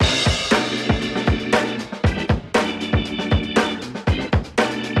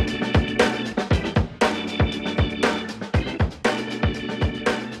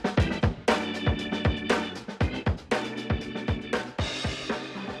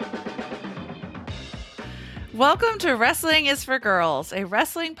Welcome to Wrestling is for Girls, a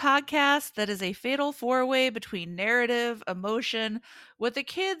wrestling podcast that is a fatal four-way between narrative, emotion, what the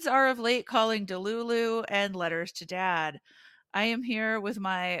kids are of late calling Delulu, and letters to dad. I am here with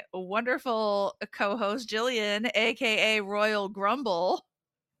my wonderful co-host Jillian, aka Royal Grumble.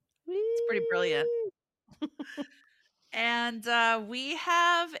 It's pretty brilliant. And we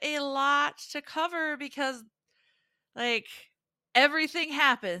have a lot to cover because, everything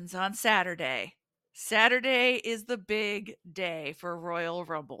happens on Saturday. Saturday is the big day for Royal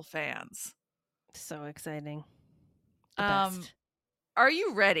Rumble fans. So exciting. The best. Are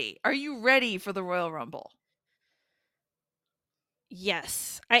you ready? Are you ready for the Royal Rumble?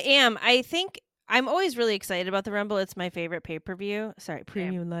 Yes, I am. I think I'm always really excited about the Rumble. It's my favorite pay-per-view. Sorry,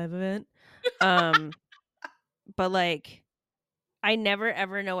 premium live event. But I never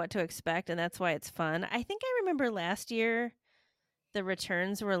ever know what to expect, and that's why it's fun. I think I remember last year the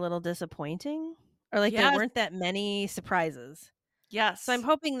returns were a little disappointing, or there Yes. weren't that many surprises. Yes. So I'm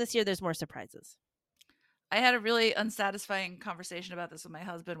hoping this year there's more surprises. I had a really unsatisfying conversation about this with my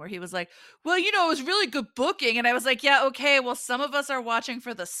husband where he was like, well, it was really good booking. And I was like, yeah, okay, well, some of us are watching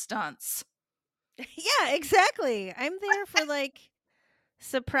for the stunts. Yeah, exactly. I'm there for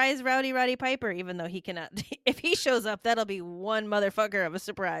surprise Roddy Piper, even though he cannot. If he shows up, that'll be one motherfucker of a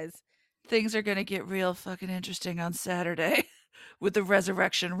surprise. Things are going to get real fucking interesting on Saturday with the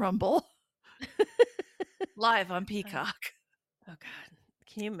Resurrection Rumble. Live on Peacock. Oh God.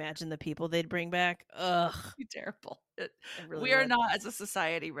 Can you imagine the people they'd bring back? Ugh. It'd be terrible. Really We are would. not, as a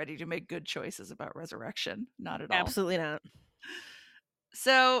society, ready to make good choices about resurrection. Not at all. Absolutely not.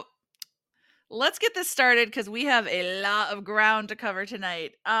 So let's get this started because we have a lot of ground to cover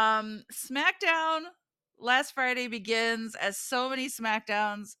tonight. SmackDown last Friday begins, as so many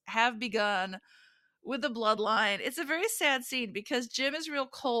SmackDowns have begun, with the bloodline. It's a very sad scene because Jim is real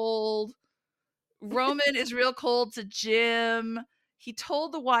cold. Roman is real cold to Jim. He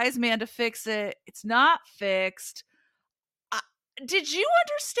told the wise man to fix it. It's not fixed. Did you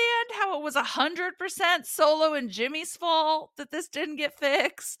understand how it was 100% Solo and Jimmy's fault that this didn't get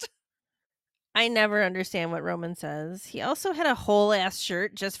fixed? I never understand what Roman says. He also had a whole ass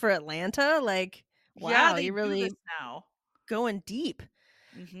shirt just for Atlanta. Wow, They you do really this now. going deep.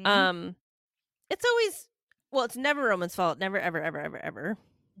 Mm-hmm. It's always it's never Roman's fault. Never, ever, ever, ever, ever.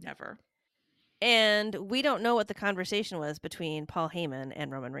 Never. And we don't know what the conversation was between Paul Heyman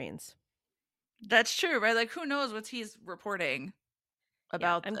and Roman Reigns. That's true, right? Who knows what he's reporting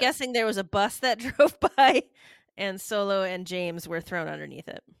about I'm this. guessing there was a bus that drove by and Solo and James were thrown underneath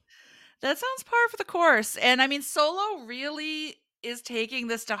it. That sounds par for the course. And I mean, Solo really is taking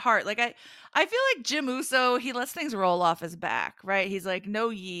this to heart. I feel like Jim Uso, he lets things roll off his back, right? He's like, no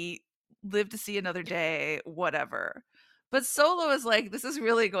yeet, live to see another day, whatever. But Solo is like, this is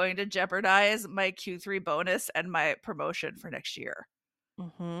really going to jeopardize my Q3 bonus and my promotion for next year.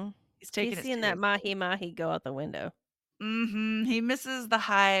 Mm-hmm. He's taking it seeing that mahi go out the window. Mm-hmm. He misses the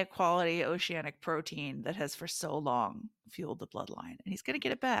high quality oceanic protein that has for so long fueled the bloodline, and he's going to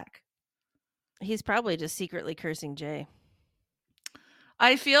get it back. He's probably just secretly cursing Jay.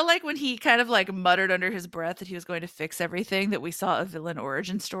 I feel like when he kind of muttered under his breath that he was going to fix everything, that we saw a villain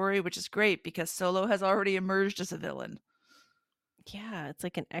origin story, which is great because Solo has already emerged as a villain. Yeah, it's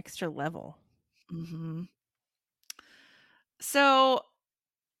like an extra level. Mm-hmm. So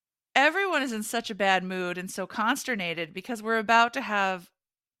everyone is in such a bad mood and so consternated because we're about to have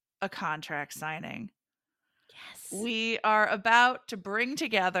a contract signing. Yes. We are about to bring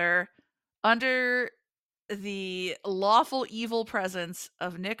together, under the lawful evil presence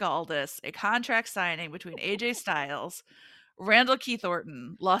of Nick Aldis, a contract signing between AJ Styles, Randall Keith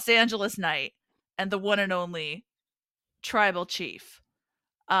Orton, Los Angeles Knight, and the one and only Tribal Chief.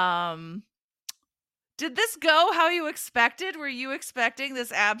 Did this go how you expected? Were you expecting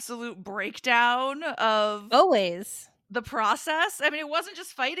this absolute breakdown of always the process? I mean, it wasn't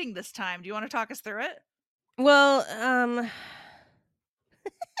just fighting this time. Do you want to talk us through it? Well,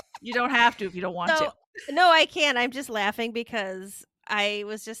 you don't have to if you don't want to. No, I can't. I'm just laughing because I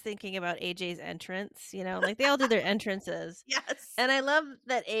was just thinking about AJ's entrance, they all do their entrances. Yes. And I love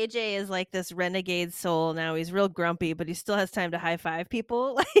that AJ is like this renegade soul now. He's real grumpy, but he still has time to high five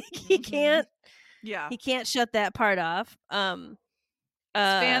people. He can't. Yeah. He can't shut that part off. Fan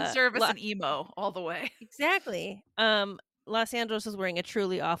service and emo all the way. Exactly. Los Angeles is wearing a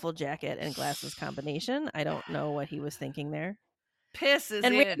truly awful jacket and glasses combination. I don't know what he was thinking there. Piss is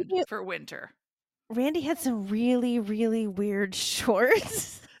in for winter. Randy had some really, really weird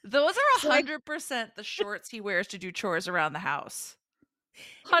shorts. Those are 100% the shorts he wears to do chores around the house.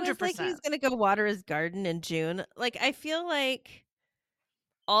 100%. Like he's gonna go water his garden in June. I feel like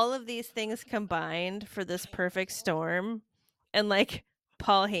all of these things combined for this perfect storm, and like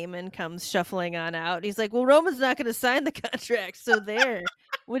Paul Heyman comes shuffling on out. He's like, "Well, Roman's not going to sign the contract, so there.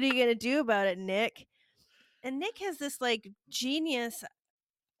 What are you going to do about it, Nick?" And Nick has this like genius,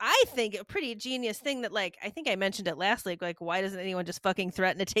 I think a pretty genius thing that, like, I think I mentioned it last week, like, why doesn't anyone just fucking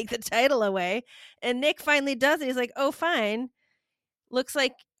threaten to take the title away? And Nick finally does it. He's like, "Oh, fine. Looks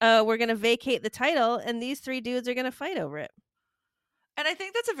like we're gonna vacate the title, and these three dudes are gonna fight over it." And I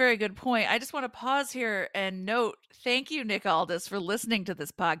think that's a very good point. I just want to pause here and note, thank you, Nick Aldis, for listening to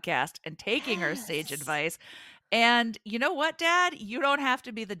this podcast and taking our sage Yes. advice. And you know what, Dad? You don't have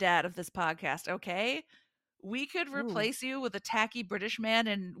to be the dad of this podcast, okay? We could Ooh, replace you with a tacky British man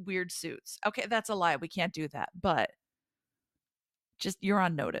in weird suits. Okay, that's a lie. We can't do that. But just you're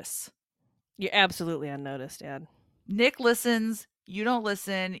on notice. you're absolutely unnoticed, Dad. Nick listens. You don't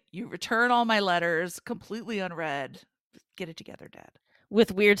listen. You return all my letters completely unread. Get it together, Dad.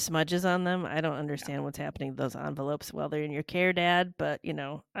 With weird smudges on them. I don't Yeah. understand what's happening to those envelopes while they're in your care, Dad, but, I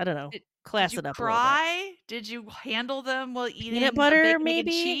don't know. Did Class you it up a little bit. cry? Did you handle them while Peanut eating a butter, baked egg and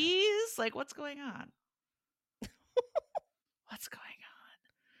maybe? cheese? Like, what's going on? What's going on?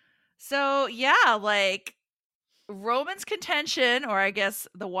 So, yeah, like Roman's contention, or I guess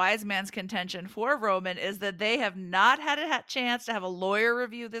the wise man's contention for Roman, is that they have not had a chance to have a lawyer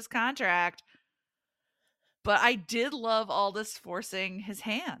review this contract. But I did love Aldous forcing his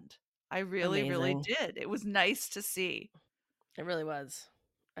hand. I really, really Amazing. did. It was nice to see. It really was.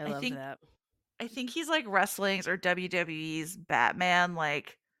 I I loved think that. I think he's like wrestling's or WWE's Batman.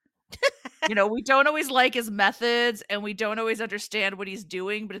 Like, we don't always like his methods and we don't always understand what he's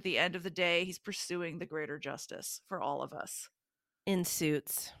doing, but at the end of the day, he's pursuing the greater justice for all of us. In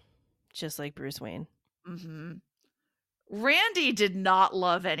suits, just like Bruce Wayne. Hmm. Randy did not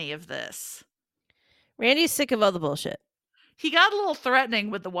love any of this. Randy's sick of all the bullshit. He got a little threatening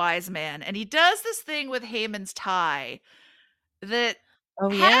with the wise man, and he does this thing with Heyman's tie that Oh,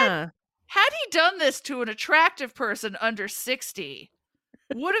 had yeah. had he done this to an attractive person under 60,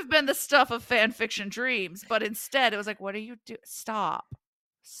 would have been the stuff of fan fiction dreams, but instead it was like, what are you doing? Stop.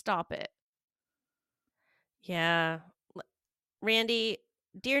 Stop it. Yeah. Randy,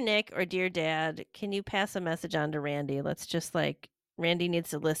 dear Nick or dear Dad, can you pass a message on to Randy? Let's just like, Randy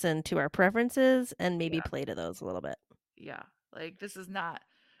needs to listen to our preferences and maybe Yeah. play to those a little bit. Yeah. Like this is not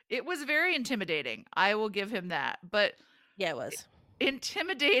it was very intimidating. I will give him that. But Yeah, it was.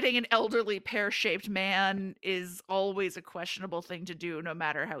 intimidating an elderly pear-shaped man is always a questionable thing to do, no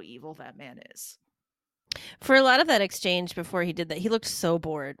matter how evil that man is. For a lot of that exchange before he did that, he looked so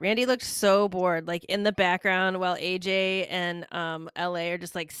bored. Randy looked so bored, like in the background while AJ and LA are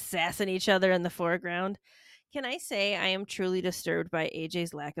just like sassing each other in the foreground. Can I say I am truly disturbed by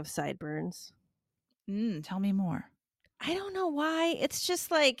AJ's lack of sideburns? Tell me more. I don't know why. It's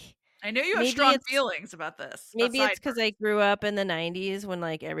just like I know you have maybe strong it's feelings about this, about maybe it's because I sideburns. grew up in the 90s when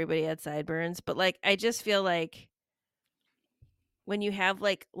like everybody had sideburns, but like I just feel like when you have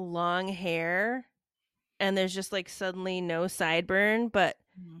like long hair and there's just like suddenly no sideburn, but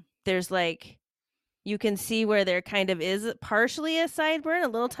Mhm. there's like you can see where there kind of is partially a sideburn, a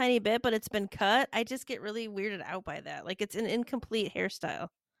little tiny bit, but it's been cut. I just get really weirded out by that. Like it's an incomplete hairstyle.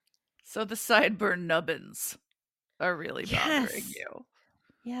 So the sideburn nubbins are really bothering Yes. you.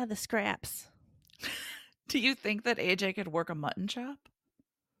 Yeah, the scraps. Do you think that AJ could work a mutton chop?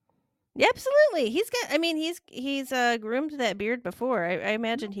 Yeah, absolutely. He's got I mean, he's groomed that beard before. I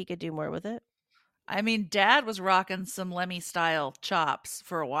imagine No. he could do more with it. I mean, Dad was rocking some Lemmy style chops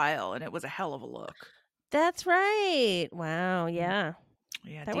for a while, and it was a hell of a look. That's right. Wow, Mm. yeah.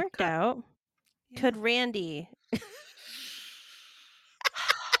 Yeah, That deep worked cut. out. Yeah. Could Randy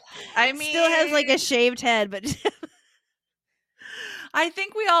I still has like mean, a shaved head, but I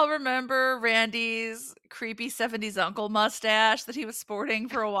think we all remember Randy's creepy 70s uncle mustache that he was sporting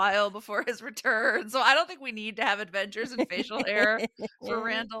for a while before his return. So I don't think we need to have adventures in facial hair for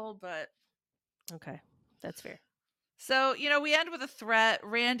Randall, but okay, that's fair. so, we end with a threat.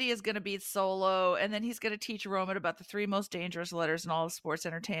 Randy is going to beat Solo, and then he's going to teach Roman about the three most dangerous letters in all of sports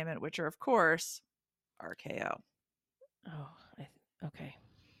entertainment, which are, of course, RKO. Oh, okay.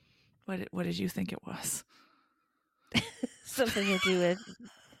 What did you think it was? Something to do with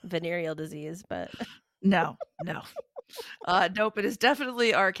venereal disease, but No, no. Nope, it is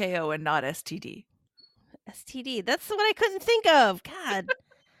definitely RKO and not STD. STD. That's what I couldn't think of. God.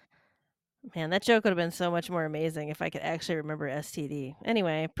 Man, that joke would have been so much more amazing if I could actually remember STD.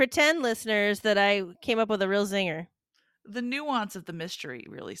 Anyway, pretend listeners that I came up with a real zinger. The nuance of the mystery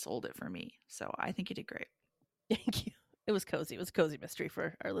really sold it for me. So I think you did great. Thank you. It was cozy. It was a cozy mystery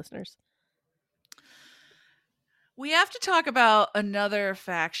for our listeners. We have to talk about another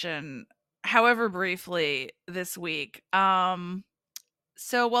faction, however briefly, this week.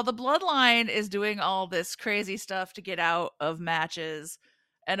 So while the Bloodline is doing all this crazy stuff to get out of matches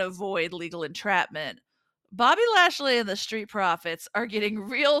and avoid legal entrapment, Bobby Lashley and the Street Profits are getting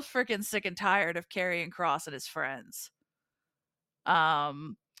real freaking sick and tired of carrying Cross and his friends.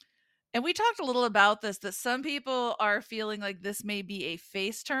 Um, and we talked a little about this, that some people are feeling like this may be a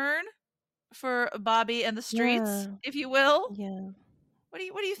face turn for Bobby and the Streets, Yeah, if you will. yeah. What do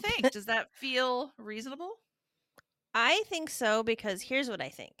you think? Does that feel reasonable? I think so because here's what I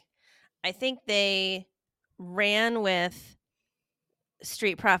think. I think they ran with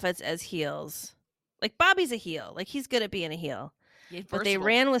Street Profits as heels. Like Bobby's a heel. Like he's good at being a heel. Yeah, But they versatile.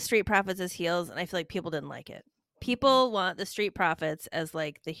 ran with Street Profits as heels and I feel like people didn't like it. Mhm. People want the Street Profits as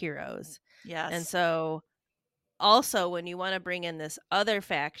like the heroes. And Yes. so also when you want to bring in this other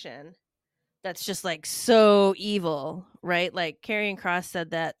faction that's just like so evil, right? Like Karrion Cross said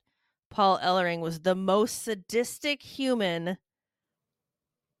that Paul Ellering was the most sadistic human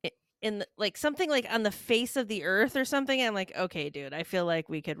in like something like on the face of the earth or something. I'm like, okay, dude, I feel like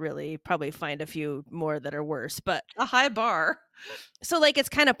we could really probably find a few more that are worse. But A high bar. so like it's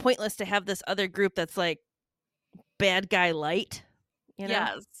kind of pointless to have this other group that's like bad guy light, you know?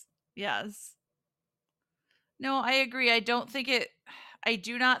 Yes. Yes. No, I agree. I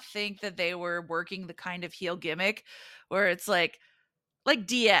do not think that they were working the kind of heel gimmick where it's like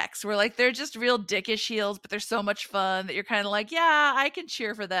DX, where like they're just real dickish heels, but they're so much fun that you're kind of like, yeah, I can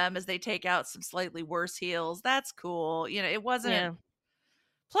cheer for them as they take out some slightly worse heels. That's cool. It wasn't. Yeah.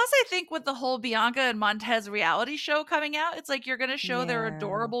 Plus, I think with the whole Bianca and Montez reality show coming out, it's like you're going to show their Yeah.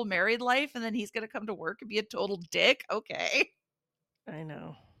 adorable married life and then he's going to come to work and be a total dick. Okay. I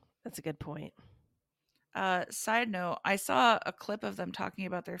know. That's a good point. Side note, I saw a clip of them talking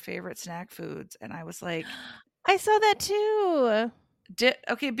about their favorite snack foods and I was like, I saw that too.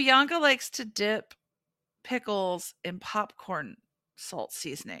 okay, Bianca likes to dip pickles in popcorn salt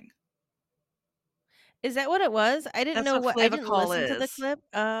seasoning. Is that what it was? That's what I Flava didn't Call listen to the is. clip.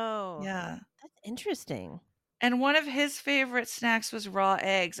 Oh, Yeah. that's interesting. And one of his favorite snacks was raw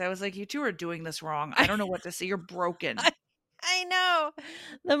eggs. I was like, you two are doing this wrong. I don't know what to say. You're broken. I, I know.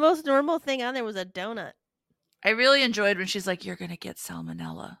 The most normal thing on there was a donut. I really enjoyed when she's like, you're going to get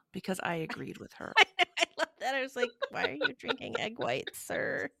salmonella because I agreed with her. I love that. I was like, why are you drinking egg whites,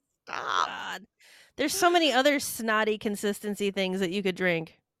 sir? Stop. God. There's so many other snotty consistency things that you could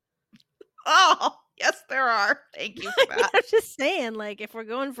drink. Oh, yes, there are. Thank you for I mean, that. I'm just saying, like, if we're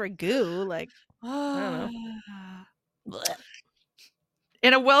going for goo, like, I don't know. Blech.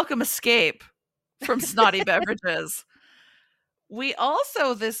 In a welcome escape from snotty beverages. We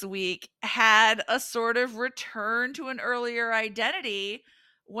also this week had a sort of return to an earlier identity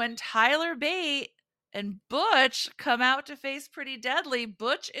when Tyler Bate and Butch come out to face Pretty Deadly.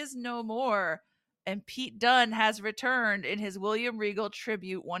 Butch is no more, and Pete Dunne has returned in his William Regal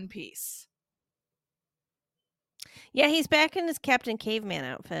tribute one piece. Yeah, he's back in his Captain Caveman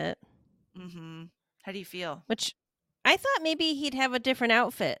outfit, Mm-hmm. How do you feel? which I thought maybe he'd have a different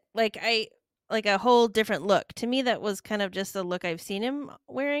outfit. Like a whole different look. To me, that was kind of just the look I've seen him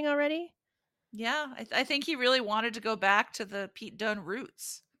wearing already. Yeah, I think he really wanted to go back to the Pete Dunne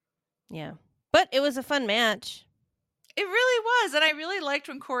roots. Yeah. But it was a fun match. It really was, and I really liked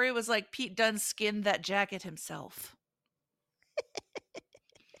when Corey was like, Pete Dunne skinned that jacket himself.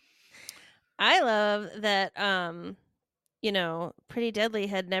 I love that Pretty Deadly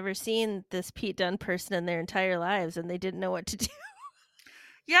had never seen this Pete Dunne person in their entire lives and they didn't know what to do.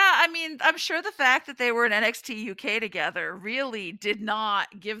 Yeah, I mean, I'm sure the fact that they were in NXT UK together really did not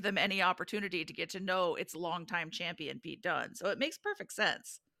give them any opportunity to get to know its longtime champion, Pete Dunne. So it makes perfect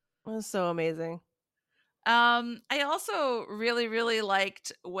sense. It was so amazing. I also really, really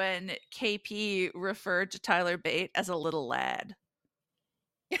liked when KP referred to Tyler Bate as a little lad.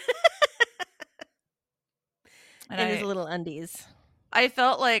 And In his little undies. I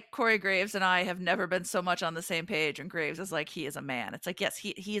felt like Corey Graves and I have never been so much on the same page. And Graves is like, he is a man. It's like, yes,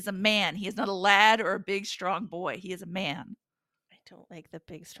 he is a man. He is not a lad or a big, strong boy. He is a man. I don't like the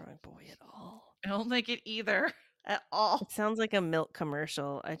big strong boy at all. I don't like it either at It all. sounds like a milk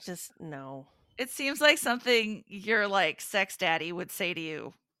commercial. I just no. It seems like something your like sex daddy would say to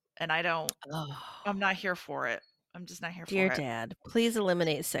you. And I'm Oh, not here for it. I'm just not here dear for it. dad, please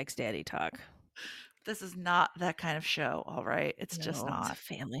eliminate sex daddy talk. This is not that kind of show, all right? It's just No, it's a not.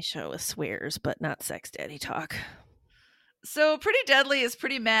 family show with swears, but not sex daddy talk. So Pretty Deadly is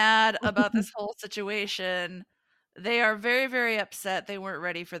pretty mad about this whole situation. They are very, very upset they weren't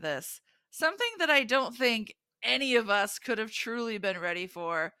ready for this. Something that I don't think any of us could have truly been ready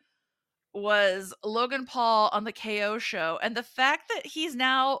for. was Logan Paul on the KO show, and the fact that he's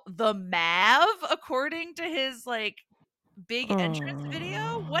now the Mav according to his, like, big entrance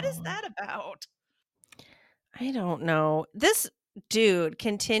video? What is Oh, that about? I don't know. This dude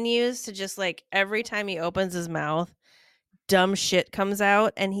continues to just like every time he opens his mouth, dumb shit comes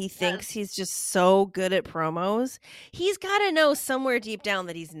out and he thinks Yes. he's just so good at promos. He's got to know somewhere deep down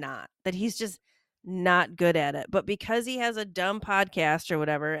that he's not, that he's just not good at it. But because he has a dumb podcast or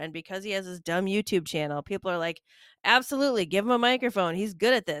whatever, and because he has his dumb YouTube channel, people are like, absolutely, give him a microphone. He's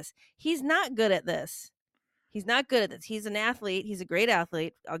good at this. He's not good at this. He's not good at this. He's an athlete. He's a great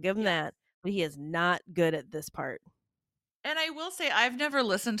athlete. I'll give him Yeah. that. But he is not good at this part. And I will say I've never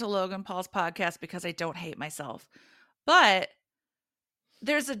listened to Logan Paul's podcast because I don't hate myself. But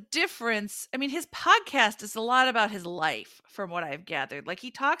there's a difference. I mean, his podcast is a lot about his life from what I've gathered. Like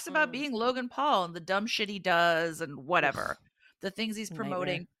he talks about Mm. being Logan Paul and the dumb shit he does and Ugh, whatever, the things he's nightmare.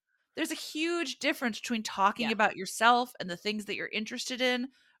 promoting. There's a huge difference between talking Yeah. about yourself and the things that you're interested in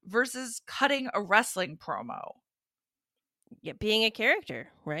versus cutting a wrestling promo. Yeah, being a character,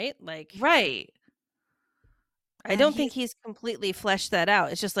 right? Like, Right. I And don't think he's he's completely fleshed that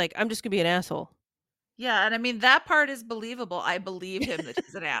out. It's just like, I'm just gonna be an asshole. yeah, and I mean that part is believable. I believe him that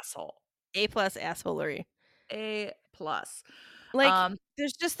he's an asshole. A plus assholery. A plus. Like, Um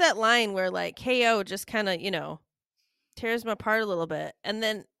there's just that line where like KO just kind of, tears him apart a little bit. And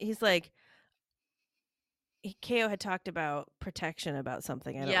then he's like, KO had talked about protection about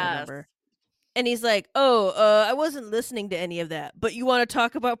something. I don't yes. remember. And he's like, "Oh, I wasn't listening to any of that, but you want to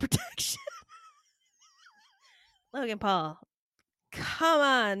talk about protection?" Logan Paul, come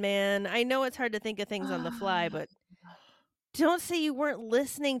on, man. I know it's hard to think of things on the fly, but don't say you weren't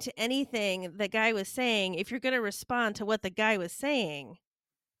listening to anything the guy was saying if you're going to respond to what the guy was saying.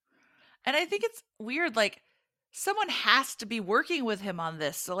 And I think it's weird, like, someone has to be working with him on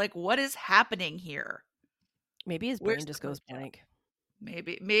this, so, like, what is happening here? Maybe his brain Where's just the goes group chat? blank.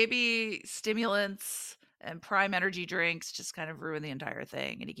 Maybe stimulants and prime energy drinks just kind of ruin the entire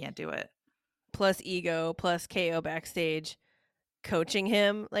thing, and he can't do it. Plus ego, plus KO backstage coaching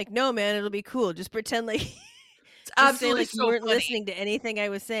him. Like, no, man, it'll be cool. Just pretend like, It's just say absolutely like you so weren't funny. listening to anything I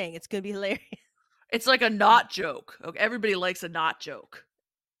was saying. It's going to be hilarious. It's like a not joke. Okay, everybody likes a not joke.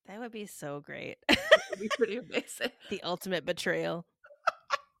 That would be so great. It would be pretty amazing. The ultimate betrayal.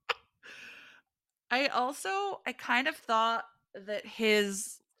 I kind of thought that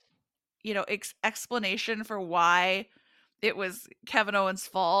his, explanation for why it was Kevin Owens'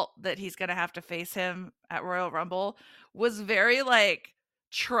 fault that he's gonna have to face him at Royal Rumble was very, like,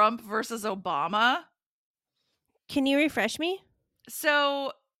 Trump versus Obama. Can you refresh me?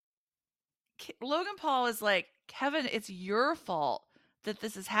 So, Logan Paul is like, "Kevin, it's your fault that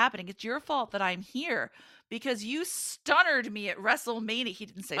this is happening. It's your fault that I'm here because you stunnered me at WrestleMania." He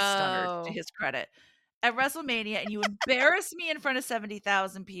didn't say stunnered, to Oh, his credit. "At WrestleMania, and you embarrassed me in front of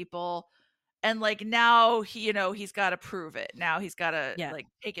 70,000 people, and, like, now he's gotta prove it. Now he's gotta, yeah, like,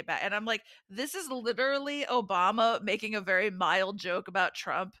 take it back." And I'm like, this is literally Obama making a very mild joke about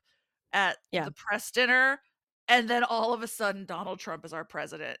Trump at yeah. the press dinner, and then all of a sudden Donald Trump is our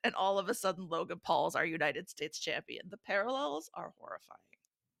president, and all of a sudden Logan Paul is our United States champion. The parallels are horrifying.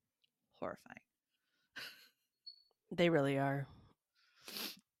 Horrifying. They really are.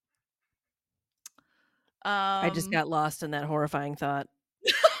 I just Um, got lost in that horrifying thought.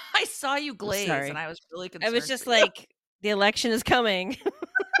 I saw you I'm glaze, and sorry. I was really I was concerned for just you. like, the election is coming.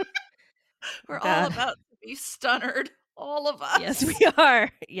 We're Oh all God. about to be stunnered, all of Yes, we us.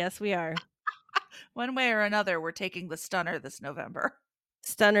 are. Yes, we are. One way or another, we're taking the stunner this November.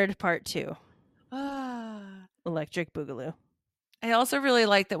 Stunnered Part 2. Ah. Electric Boogaloo. I also really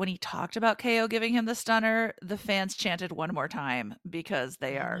like that when he talked about KO giving him the stunner, the fans chanted one more time because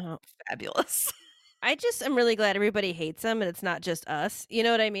they I are know. fabulous. I just am really glad everybody hates him and it's not just us. You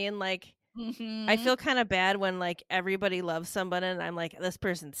know what I mean? Like, I Mhm. feel kind of bad when like everybody loves somebody and I'm like, this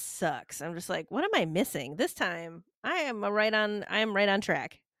person sucks. I'm just like, what am I missing? This time I am right on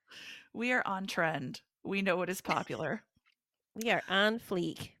track. We are on trend. We know what is popular. We are on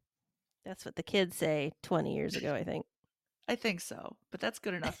fleek. That's what the kids say 20 years ago, I think. I think so, but that's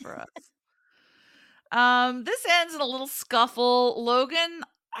good enough for us. This ends in a little scuffle. Logan,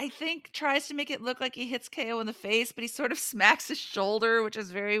 I think, tries to make it look like he hits KO in the face, but he sort of smacks his shoulder, which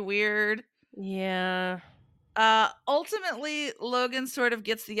is very weird. Yeah. Ultimately, Logan sort of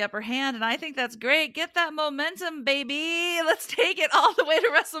gets the upper hand, and I think that's great. Get that momentum, baby. Let's take it all the way to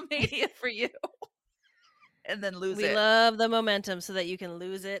WrestleMania for you and then lose We it. love the momentum so that you can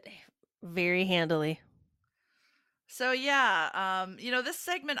lose it very handily. So yeah, this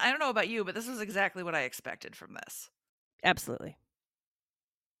segment, I don't know about you, but this was exactly what I expected from this. Absolutely.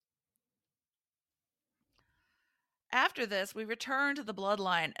 After this, we return to the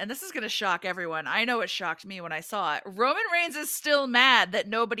bloodline, and this is going to shock everyone. I know it shocked me when I saw it. Roman Reigns is still mad that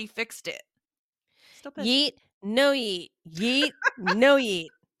nobody fixed it. Still pissed. Yeet, no yeet. Yeet, no yeet.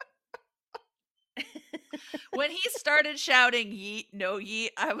 When he started shouting yeet, no yeet,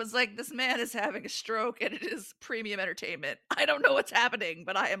 I was like, this man is having a stroke and it is premium entertainment. I don't know what's happening,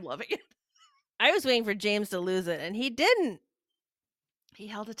 but I am loving it. I was waiting for James to lose it, and he didn't. He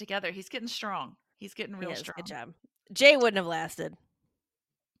held it together. He's getting strong. He's getting real Yes, good strong. job. Jay wouldn't have lasted.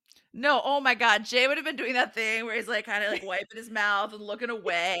 No, oh my God. Jay would have been doing that thing where he's like kind of like wiping his mouth and looking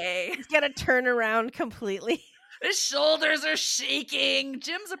away. He's got to turn around completely. His shoulders are shaking.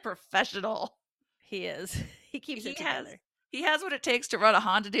 Jim's a professional. He is. He keeps it together. He has what it takes to run a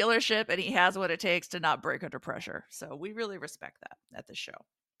Honda dealership, and he has what it takes to not break under pressure. So we really respect that at this show.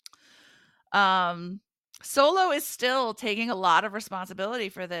 Solo is still taking a lot of responsibility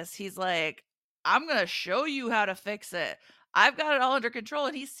for this. He's like, I'm going to show you how to fix it. I've got it all under control.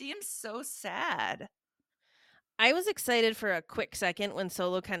 And he seems so sad. I was excited for a quick second when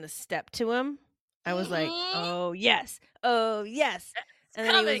Solo kind of stepped to him. I was like, oh, yes. Oh, yes. And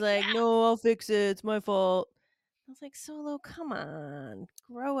then he was like, no, I'll fix it. It's my fault. I was like, Solo, come on.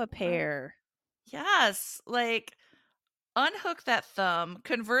 Grow a pair. Yes. Like, unhook that thumb,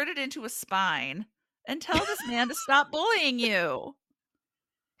 convert it into a spine, and tell this man to stop bullying you.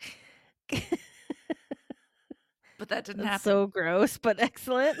 But that didn't happen. So gross, but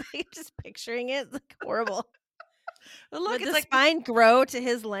excellent. Just picturing it, it's like horrible. But look, would it's the like spine grow to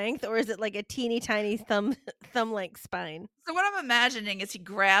his length, or is it like a teeny tiny thumb length spine? So what I'm imagining is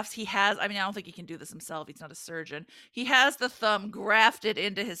I don't think he can do this himself. He's not a surgeon. He has the thumb grafted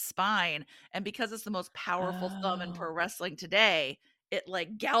into his spine, and because it's the most powerful thumb in pro wrestling today, it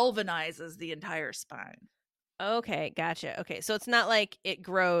like galvanizes the entire spine. Okay, gotcha. Okay, so it's not like it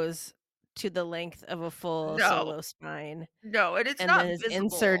grows to the length of a full Solo spine. No, and it's and not then is visible.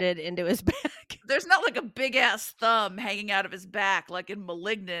 inserted into his back. There's not like a big ass thumb hanging out of his back like in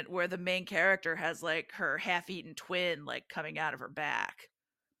Malignant, where the main character has like her half-eaten twin like coming out of her back.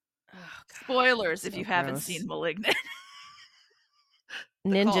 Oh, God, spoilers if so you haven't gross. seen Malignant.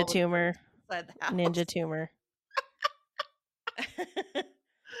 Ninja tumor. Inside the house. Ninja tumor.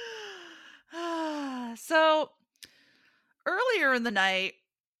 So earlier in the night,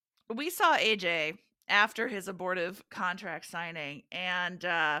 we saw AJ after his abortive contract signing, and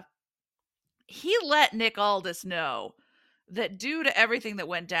he let Nick Aldis know that due to everything that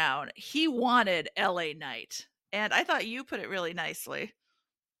went down, he wanted LA Knight. And I thought you put it really nicely.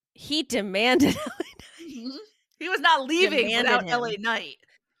 He demanded LA Knight. He was not leaving without LA Knight.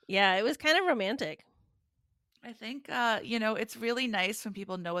 Yeah, it was kind of romantic. I think, it's really nice when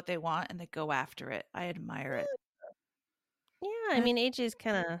people know what they want and they go after it. I admire it. Yeah, I mean, AJ's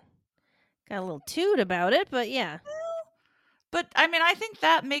kind of got a little toot about it, but yeah. But, I mean, I think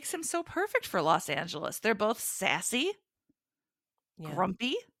that makes him so perfect for Los Angeles. They're both sassy,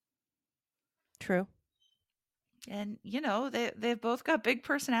 grumpy. True. And, they've both got big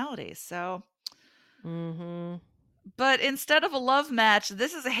personalities, so. Mm-hmm. But instead of a love match,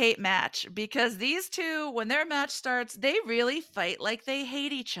 this is a hate match, because these two, when their match starts, they really fight like they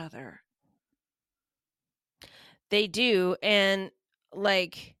hate each other. They do, and,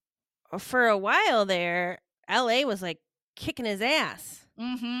 like, for a while there, LA was, like, kicking his ass.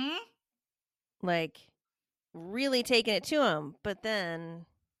 Mm-hmm. Like, really taking it to him, but then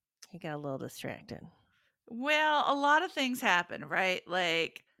he got a little distracted. Well, a lot of things happen, right?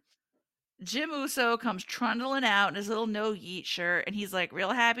 Like, Jim Uso comes trundling out in his little no yeet shirt, and he's like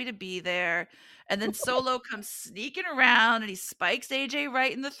real happy to be there. And then Solo comes sneaking around and he spikes AJ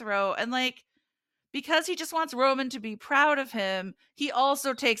right in the throat. And like, because he just wants Roman to be proud of him, he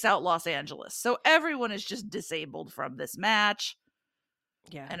also takes out Los Angeles. So everyone is just disabled from this match.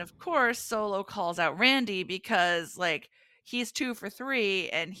 Yeah. And of course, Solo calls out Randy because like he's 2 for 3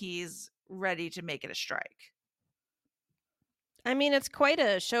 and he's ready to make it a strike. I mean, it's quite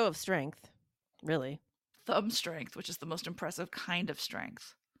a show of strength, really. Thumb strength, which is the most impressive kind of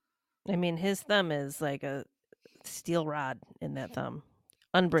strength. I mean, his thumb is like a steel rod in that thumb.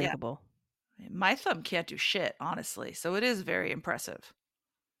 Unbreakable. Yeah. My thumb can't do shit, honestly. So it is very impressive.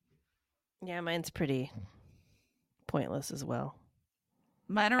 Yeah, mine's pretty pointless as well.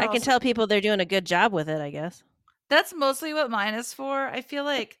 I can tell people they're doing a good job with it, I guess. That's mostly what mine is for. I feel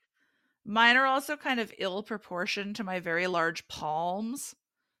like mine are also kind of ill proportioned to my very large palms.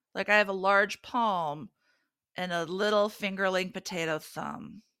 Like I have a large palm and a little fingerling potato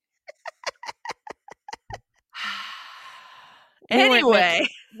thumb. Anyway.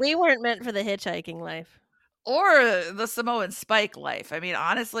 We weren't meant for the hitchhiking life. Or the Samoan Spike life. I mean,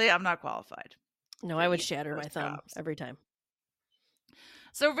 honestly, I'm not qualified. No, for I would each shatter of those my thumb jobs. every time.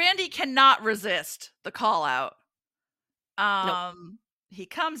 So Randy cannot resist the call out. Nope. He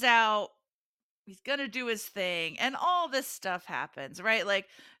comes out, he's gonna do his thing, and all this stuff happens, right? Like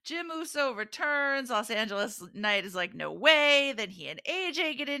Jim Uso returns, Los Angeles Knight is like, no way. Then he and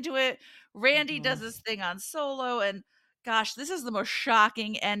AJ get into it. Randy does Mhm. this thing on Solo, and gosh, this is the most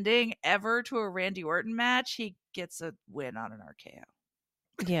shocking ending ever to a Randy Orton match. He gets a win on an RKO.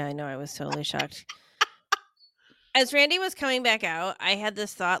 Yeah, I know. I was totally shocked. As Randy was coming back out, I had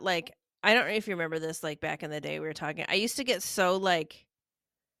this thought, like, I don't know if you remember this, like, back in the day we were talking. I used to get so, like,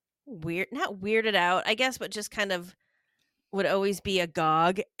 not weirded out, I guess, but just kind of would always be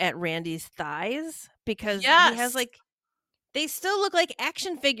agog at Randy's thighs because he has, Yes. like, they still look like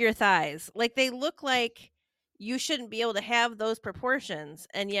action figure thighs. Like, they look like you shouldn't be able to have those proportions,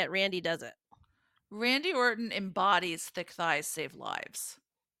 and yet Randy does it. Randy Orton embodies thick thighs save lives.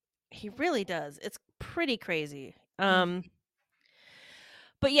 He really does. It's pretty crazy. Mhm.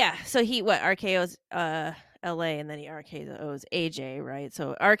 But yeah, so he what RKO's LA and then he RKO's AJ, right?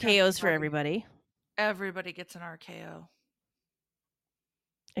 So RKO's for Everybody. everybody Everybody gets an RKO.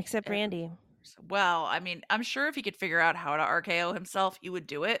 except Every Randy. well, I mean, I'm sure if he could figure out how to RKO himself, he would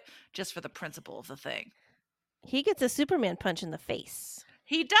do it just for the principle of the thing. He gets a Superman punch in the face.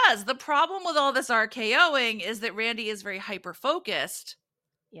 He does. The problem with all this RKOing is that Randy is very hyper focused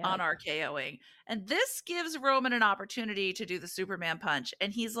on Yep. RKOing. And this gives Roman an opportunity to do the Superman punch.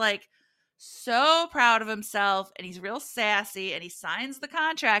 And he's like so proud of himself and he's real sassy and he signs the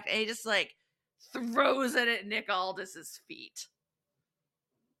contract and he just like throws it at Nick Aldis's feet.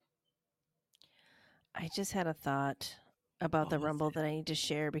 I just had a thought about What the was Rumble it? that I need to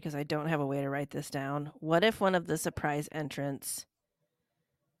share because I don't have a way to write this down. What if one of the surprise entrants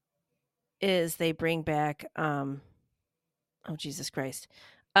is they bring back oh Jesus Christ.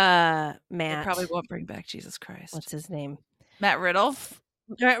 They probably Matt, won't bring back Jesus Christ. what's his name? Matt Riddle.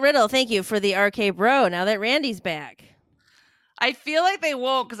 Matt Riddle, thank you for the RK Bro. Now that Randy's back. I feel like they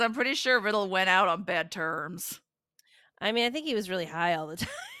won't because I'm pretty sure Riddle went out on bad terms. I mean, I think he was really high all the time.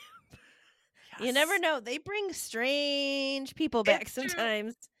 You never Yes. know. They bring strange people back It's true.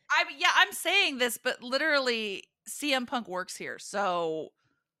 sometimes. I mean, yeah, I'm saying this, but literally CM Punk works here, so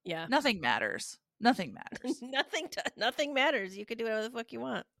Yeah. nothing matters. Nothing matters. Nothing matters. You can do whatever the fuck you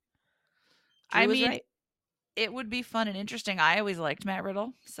want. I Drew was mean, right. it would be fun and interesting. I always liked Matt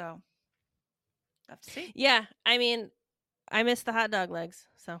Riddle, so have to see. Yeah. I mean, I miss the hot dog legs,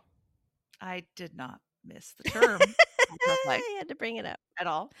 so I did not miss the term hot dog leg I had to bring it up. at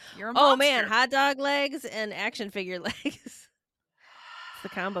all. You're a Oh man, monster. hot dog legs and action figure legs. It's the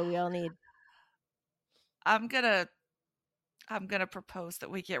combo we all need. I'm gonna propose that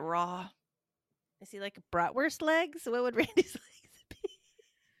we get Raw. Is he like bratwurst legs? What would Randy's legs be?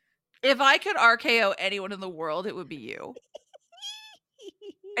 If I could RKO anyone in the world, it would be you.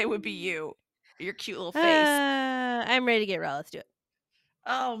 It would be you. Your cute little face. I'm ready to get raw. Let's do it.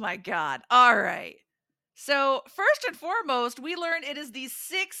 Oh my god. All right. So, first and foremost, we learned it is the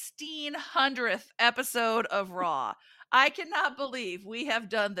 1600th episode of Raw. I cannot believe we have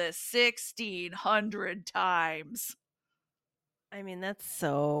done this 1600 times. I mean, that's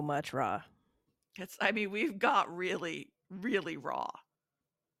so much raw. We've got really, really raw.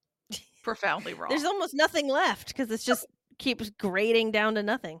 Profoundly raw. There's almost nothing left because it's just keeps grading down to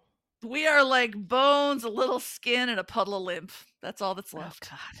nothing. We are like bones, a little skin, and a puddle of lymph. That's all that's left.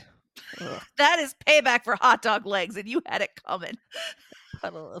 Oh God, ugh, That is payback for hot dog legs, and you had it coming.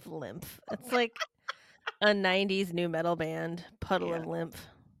 puddle of lymph. It's like a '90s new metal band. Puddle Yeah. of lymph.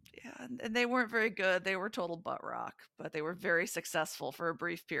 Yeah, and they weren't very good. They were total butt rock, but they were very successful for a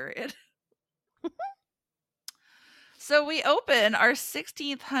brief period. So we open our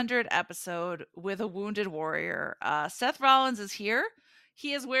 1600 episode with a wounded warrior. Seth Rollins is here.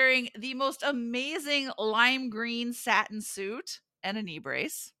 He is wearing the most amazing lime green satin suit and a knee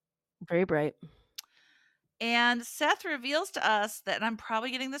brace. Very bright. And Seth reveals to us that, and I'm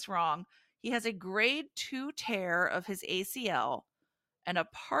probably getting this wrong, he has a grade 2 tear of his ACL and a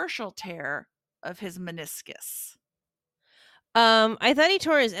partial tear of his meniscus. I thought he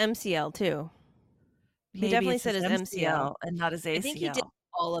tore his MCL too. He Maybe definitely it's said his his MCL. MCL and not his I think he did ACL.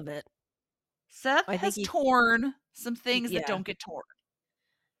 all of it. Seth I think has torn some he things that yeah, don't get torn.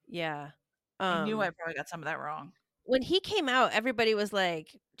 yeah. I knew I Um, probably got some of that wrong. when he came out, everybody was like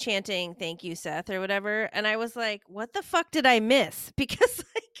chanting "Thank you, Seth" or whatever, and I was like, "What the fuck did I miss?"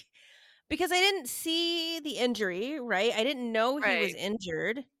 Because I didn't see the injury, right? I didn't know he was Right,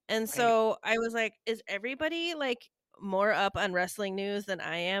 injured, and right. so I was like, "Is everybody like more up on wrestling news than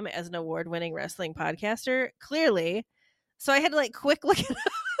I am as an award-winning wrestling podcaster?" Clearly, so I had to like quick look it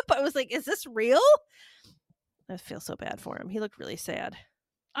up. But I was like, "Is this real?" I feel so bad for him. He looked really sad.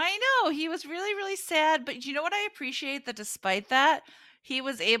 I know, he was really, really sad, but you know what I appreciate? That despite that, he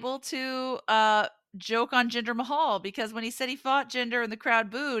was able to, joke on Jinder Mahal, because when he said he fought Jinder and the crowd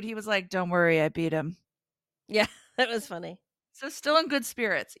booed, he was like, "Don't worry, I beat him." Yeah, that was funny. So still in good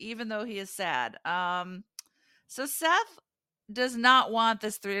spirits, even though he is sad. So Seth does not want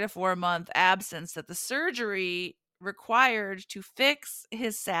this 3 to 4 month absence that the surgery required to fix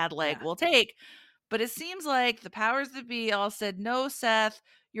his sad leg Yeah. will take. But it seems like the powers that be all said, "No, Seth,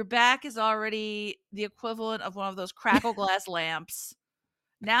 your back is already the equivalent of one of those crackle glass lamps.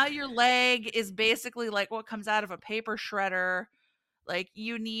 Now your leg is basically like what comes out of a paper shredder. Like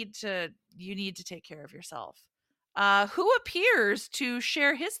you need to take care of yourself." Who appears to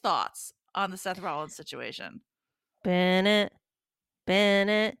share his thoughts on the Seth Rollins situation? Bennett,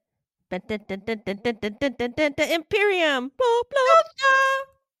 Bennett, Imperium, blah,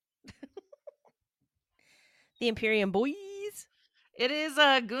 blah. The Imperium boys. It is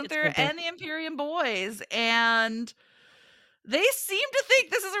It's Gunther Gunther. and the Imperium boys, and they seem to think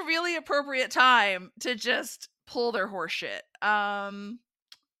this is a really appropriate time to just pull their horse shit. And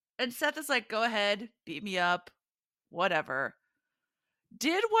Seth is like, "Go ahead, beat me up, whatever."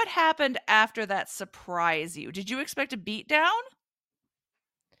 Did what happened after that surprise you? Did you expect a beatdown?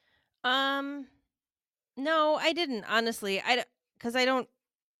 Um, no, I didn't, honestly. Because I don't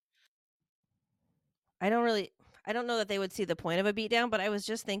really, I don't know that they would see the point of a beatdown, but I was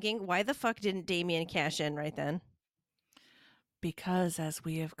just thinking, why the fuck didn't Damien cash in right then? Because, as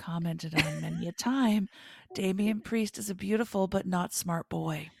we have commented on many a time, Damian Priest is a beautiful but not smart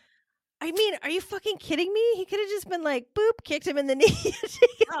boy. I mean, are you fucking kidding me? He could have just been like, boop, kicked him in the knee.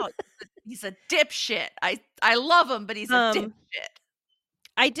 Oh, he's a dipshit. I love him, but he's a um, dipshit.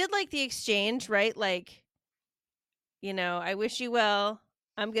 I did like the exchange, right? Like, I wish you well.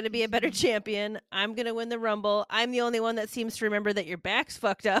 I'm going to be a better Mhm. champion. I'm going to win the Rumble. I'm the only one that seems to remember that your back's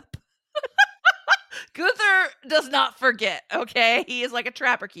fucked up. Gunther does not forget, okay? He is like a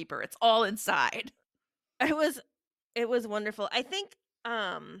trapper keeper. It's all inside. It was it was wonderful. I think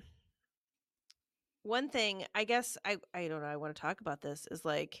um one thing, I guess I don't know, I want to talk about this is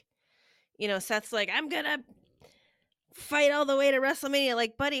like, Seth's like, I'm going to fight all the way to WrestleMania.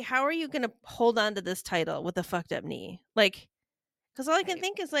 Like, buddy, how are you going to hold on to this title with a fucked up knee? Like, cuz all I can Right.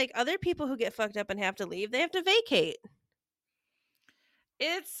 think is like other people who get fucked up and have to leave, they have to vacate.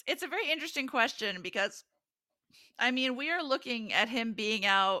 It's a very interesting question because I mean, we are looking at him being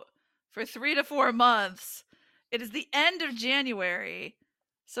out for 3 to 4 months. It is the end of January.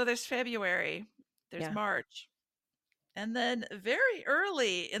 So there's February, there's Yeah. March, and then very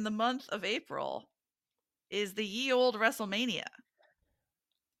early in the month of April is the ye old WrestleMania.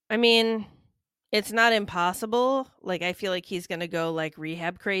 I mean, it's not impossible. Like, I feel like he's going to go like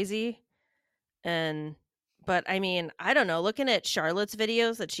rehab crazy. And, but I mean, I don't know. Looking at Charlotte's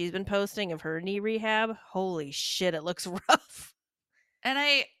videos that she's been posting of her knee rehab, holy shit, it looks rough. And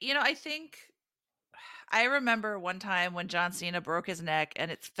I think I remember one time when John Cena broke his neck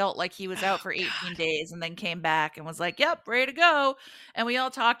and it felt like he was out Oh, for 18 God. days and then came back and was like, "Yep, ready to go." And we all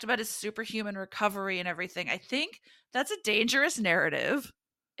talked about his superhuman recovery and everything. I think that's a dangerous narrative.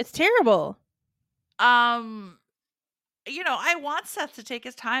 It's terrible. Um, I want Seth to take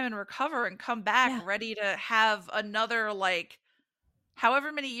his time and recover and come back Yeah. ready to have another like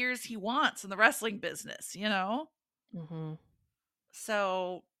however many years he wants in the wrestling business. Hmm.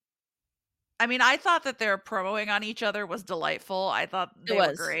 So I mean, I thought that their promoing on each other was delightful. I thought It they were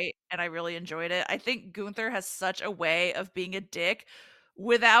was. great, and I really enjoyed it. I think Gunther has such a way of being a dick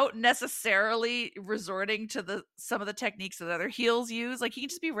without necessarily resorting to the some of the techniques that other heels use. Like, he can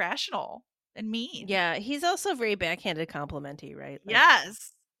just be rational and mean. Yeah. He's also very backhanded complimenty, right? Like,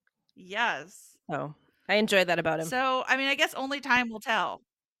 Yes. Yes. oh, I enjoy that about him. So, I mean, I guess only time will tell.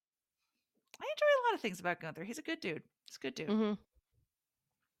 I enjoy a lot of things about Gunther. He's a good dude. He's a good dude. Hmm.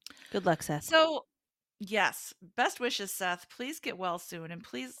 Good luck, Seth. So, yes, best wishes, Seth. Please get well soon, and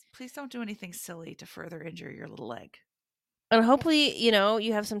please don't do anything silly to further injure your little leg. And hopefully,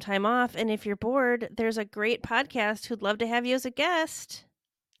 you have some time off. And if you're bored, there's a great podcast who'd love to have you as a guest.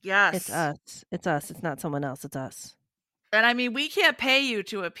 It's Yes. us. It's us. It's not someone else. It's us. And I mean, we can't pay you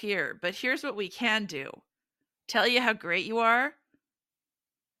to appear, but here's what we can do. Tell you how great you are.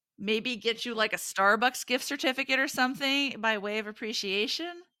 Maybe get you like a Starbucks gift certificate or something by way of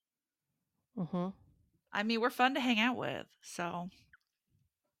appreciation. Hmm. I mean, we're fun to hang out with.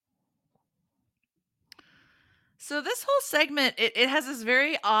 So this whole segment, it has this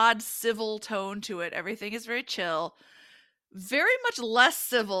very odd civil tone to it. Everything is very chill. Very much less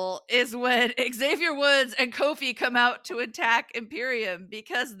civil is when Xavier Woods and Kofi come out to attack Imperium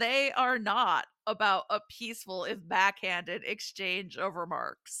because they are not about a peaceful, if backhanded, exchange of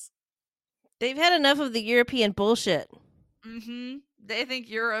remarks. They've had enough of the European bullshit. They think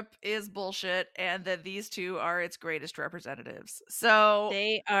Europe is bullshit and that these two are its greatest representatives. So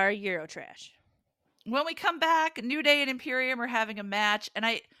They are Eurotrash. when we come back, New Day and Imperium are having a match, and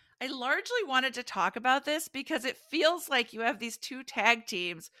I largely wanted to talk about this because it feels like you have these two tag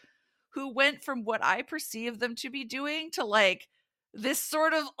teams who went from what I perceive them to be doing to like this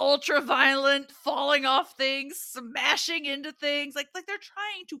sort of ultra violent falling off things, smashing into things, like they're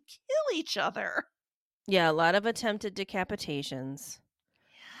trying to kill each other. Yeah, a lot of attempted decapitations.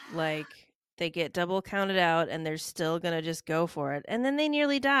 Like, they get double counted out and they're still gonna just go for it, and then they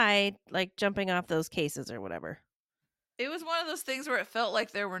nearly die, like, jumping off those cases or whatever. It was one of those things where it felt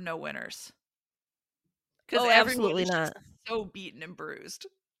like there were no winners because Oh, everyone absolutely is just not. so beaten and bruised.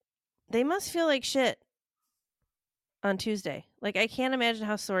 They must feel like shit on Tuesday. Like, I can't imagine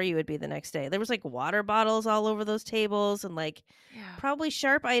how sore you would be the next day. There was, like, water bottles all over those tables and, like, Yeah. probably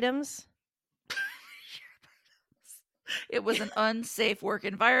sharp items. It was an unsafe work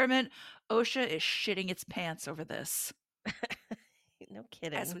environment. OSHA is shitting its pants over this No as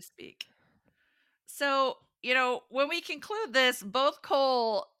kidding. we speak. So, when we conclude this, both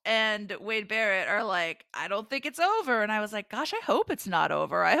Cole and Wade Barrett are like, I don't think it's over. And I was like, gosh, I hope it's not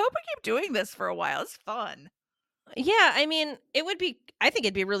over. I hope we keep doing this for a while. It's fun. Yeah, I mean, I think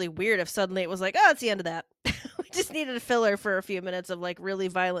it'd be really weird if suddenly it was like, "Oh, it's the end of that." We just needed a filler for a few minutes of, like, really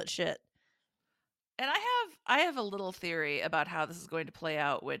violent shit. And I have a little theory about how this is going to play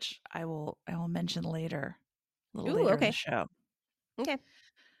out, which I will mention later, a little Ooh, later in the okay. show. Okay.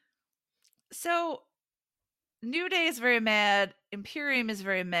 So New Day is very mad, Imperium is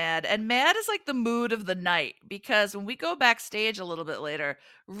very mad, and mad is like the mood of the night because when we go backstage a little bit later,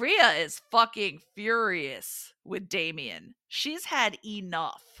 Rhea is fucking furious with Damien. She's had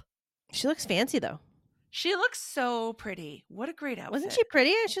enough. She looks fancy, though. She looks so pretty. What a great Wasn't outfit. she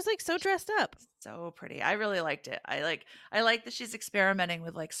pretty? She's, like, so dressed up. So pretty. I really liked it. I like that she's experimenting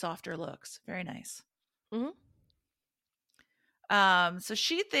with like softer looks. Very nice. Mhm. So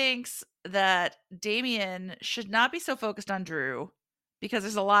she thinks that Damien should not be so focused on Drew because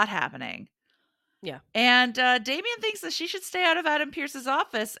there's a lot happening. Yeah. And Damien thinks that she should stay out of Adam Pierce's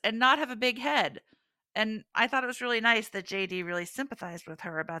office and not have a big head. And I thought it was really nice that JD really sympathized with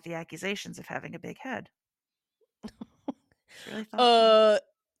her about the accusations of having a big head. It's really thoughtful. Uh,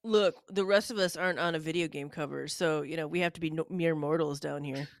 Look, the rest of us aren't on a video game cover, so, we have to be mere mortals down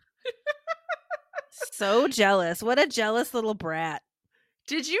here. So jealous. What a jealous little brat.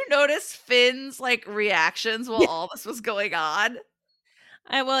 Did you notice Finn's like reactions while Yeah. all this was going on?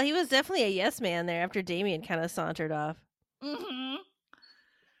 Well, he was definitely a yes man there after Damien kinda sauntered off. Mhm.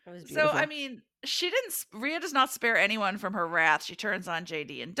 It was So, I beautiful. mean, she didn't Rhea does not spare anyone from her wrath. She turns on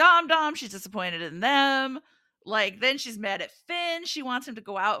JD and Dom Dom. She's disappointed in them. Like, then she's mad at Finn. She wants him to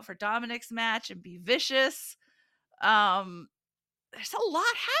go out for Dominic's match and be vicious. Um, there's a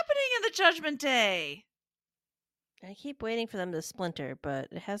lot happening in the Judgment Day. I keep waiting for them to splinter, but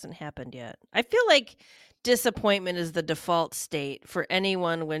it hasn't happened yet. I feel like disappointment is the default state for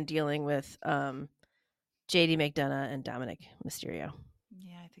anyone when dealing with JD McDonough and Dominic Mysterio.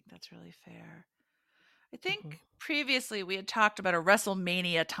 Yeah, I think that's really fair. I Mhm. think previously we had talked about a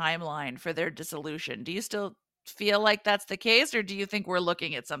WrestleMania timeline for their dissolution. Do you still feel like that's the case, or do you think we're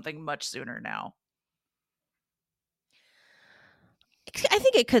looking at something much sooner now? I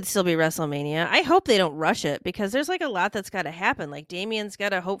think it could still be WrestleMania. I hope they don't rush it because there's like a lot that's got to happen. Like Damien's got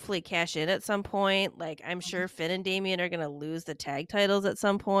to hopefully cash in at some point. Like I'm sure Finn and Damien are going to lose the tag titles at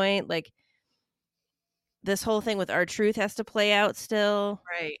some point. Like this whole thing with our truth has to play out still.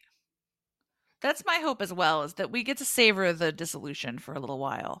 Right. That's my hope as well, is that we get to savor the dissolution for a little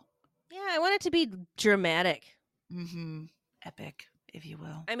while. Yeah, I want it to be dramatic. Mhm. Epic, if you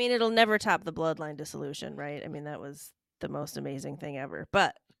will. I mean, it'll never top the bloodline dissolution, right? I mean, that was the most amazing thing ever.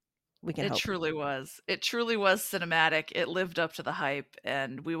 But we can It hope. truly was. It truly was cinematic. It lived up to the hype,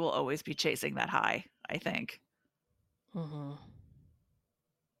 and we will always be chasing that high, I think. Mhm.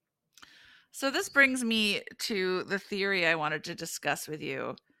 So this brings me to the theory I wanted to discuss with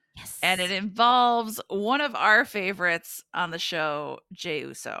you. And it Yes. involves one of our favorites on the show, Jey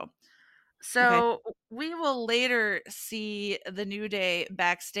Uso. Okay. So we will later see the New Day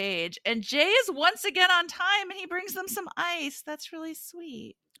backstage, and Jay is once again on time and he brings them some ice. That's really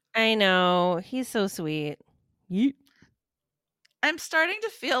sweet. I know. He's so sweet. Yeet. I'm starting to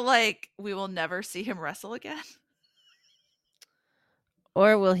feel like we will never see him wrestle again.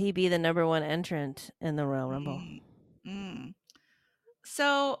 Or will he be the number one entrant in the Royal Rumble? Mm, mm.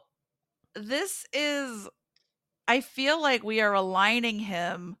 So this is I feel like we are aligning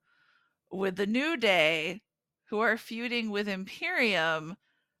him with the New Day, who are feuding with Imperium,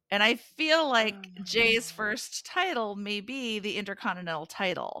 and I feel like Jay's Oh. first title may be the Intercontinental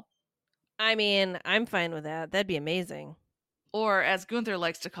title, I mean, I'm fine with that. That'd be amazing. or as Gunther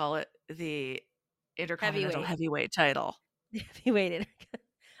likes to call it, the Intercontinental Heavyweight. Heavyweight title. Heavyweight.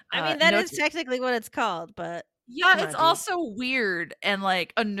 I mean, that is Noted. technically what it's called, but Yeah, come it's on, dude. also weird and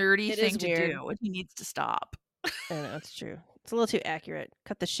like a nerdy It thing is to weird. do, and he needs to stop. I know, it's true. It's a little too accurate.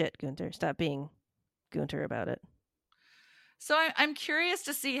 Cut the shit, Gunther. Stop being Gunter about it. So I'm curious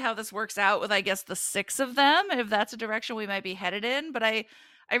to see how this works out with, I guess, the 6 of them, if that's a direction we might be headed in, but I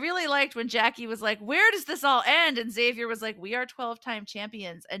really liked when Jackie was like, "Where does this all end?" And Xavier was like, "We are 12-time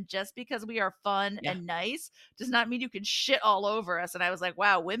champions, and just because we are fun Yeah. and nice does not mean you can shit all over us." And I was like,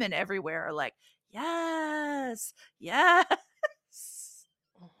 "Wow, women everywhere are like, yes, yes."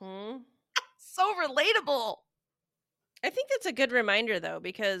 Mhm. So relatable. I think that's a good reminder though,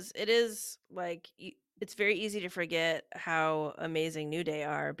 because it is like it's very easy to forget how amazing New Day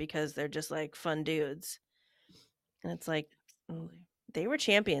are because they're just like fun dudes. And it's like mm, Absolutely. they were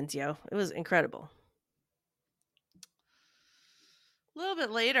champions, yo. It was incredible. A little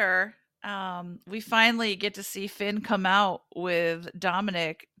bit later, we finally get to see Finn come out with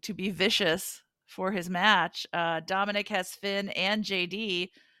Dominic to be vicious for his match. Dominic has Finn and JD,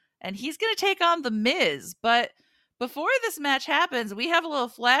 and he's going to take on The Miz. But before this match happens, we have a little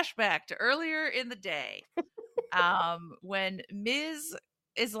flashback to earlier in the day when Miz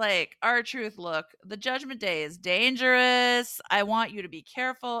is like, "Our Truth, look, the Judgment Day is dangerous. I want you to be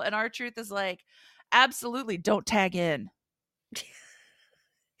careful." And Our Truth is like, "Absolutely, don't tag in."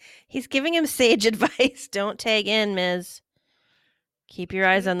 He's giving him sage advice. Don't tag in, Miz. Keep your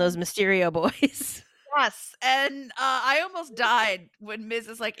eyes Giving on those Mysterio boys. Yes, and, I almost died when Miz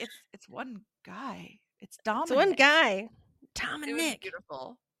is like, "It's one guy. It's It's one Dominic." guy. Tom It and was Nick.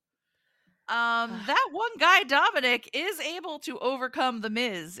 beautiful. Ah, That one guy, Dominic, is able to overcome The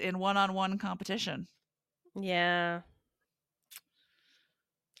Miz in one-on-one competition. yeah.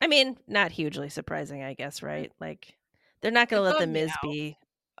 I mean, not hugely surprising, I guess, right? Like, they're not gonna It let the bummed me Miz out. be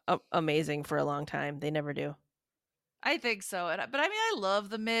amazing for a long time. They never do. I think so, but I mean, I love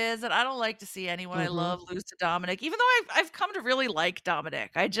The Miz, and I don't like to see anyone I Mhm. love lose to Dominic, even though I've come to really like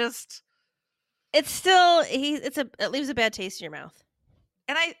Dominic. I just It's still it leaves a bad taste in your mouth.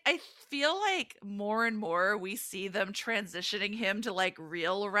 and I feel like more and more we see them transitioning him to, like,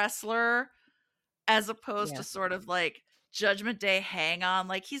 real wrestler as opposed Yeah. to sort of like Judgment Day hang on.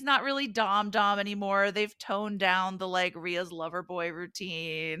 Like he's not really Dom anymore. They've toned down the like Rhea's lover boy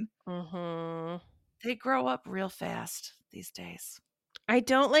routine. Mhm. They grow up real fast these days. I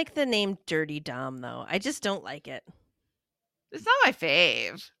don't like the name Dirty Dom though. I just don't like it. It's not my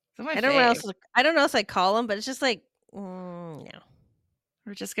fave. It's not my I don't know what fave. else I don't know what else I call him, but it's just like no.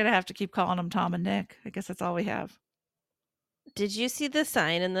 We're just gonna have to keep calling them Tom and Nick. I guess that's all we have. Did you see the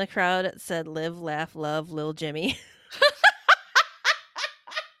sign in the crowd that said "Live, laugh, love, Lil Jimmy"?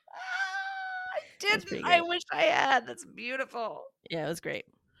 I That's didn't. pretty I great. wish I had. That's beautiful. Yeah, it was great.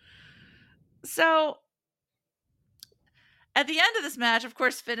 So at the end of this match, of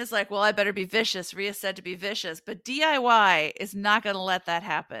course, Finn is like, "Well, I better be vicious." Rhea said to be vicious, but DIY is not going to let that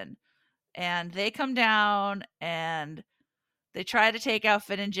happen. And they come down and they try to take out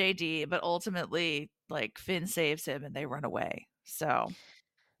Finn and JD, but ultimately, like, Finn saves him and they run away. So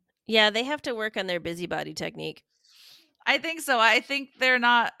Yeah, they have to work on their busybody technique. I think so. I think they're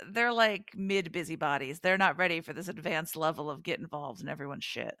like mid busybodies. They're not ready for this advanced level of get involved in everyone's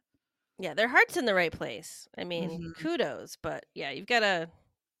shit. Yeah, their heart's in the right place. I mean, Hmm. kudos, but yeah, you've got to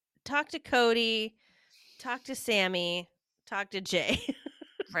talk to Cody, talk to Sammy, talk to Jay.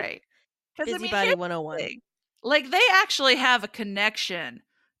 Right. Because I mean, Busybody here's 101. the thing. Like, they actually have a connection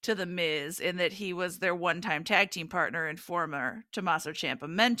to The Miz in that he was their one-time tag team partner and former Tommaso Ciampa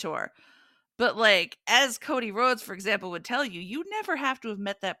mentor. But, like, as Cody Rhodes, for example, would tell you, you never have to have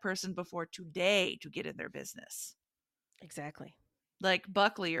met that person before today to get in their business. Exactly. Like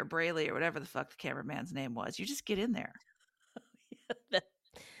Buckley or Brayley or whatever the fuck the cameraman's name was. You just get in there.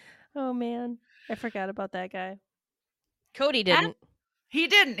 Oh man, I forgot about that guy. Cody And didn't. he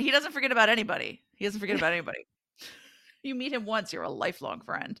didn't. He doesn't forget about anybody. He doesn't forget about anybody. You meet him once, you're a lifelong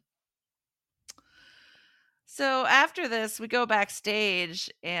friend. So after this, we go backstage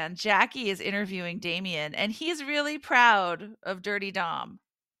and Jackie is interviewing Damien and he's really proud of Dirty Dom.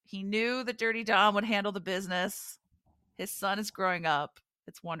 He knew that Dirty Dom would handle the business. His son is growing up.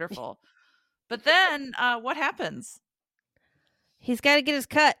 It's wonderful. But then what happens? He's got to get his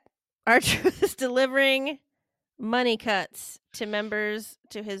cut. R-Truth is delivering money cuts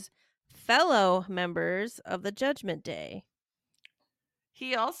to his fellow members of the Judgment Day.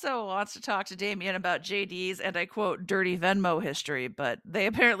 He also wants to talk to Damien about JD's, and I quote, dirty Venmo history, but they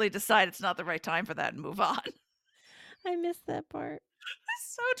apparently decide it's not the right time for that and move on. I missed that part.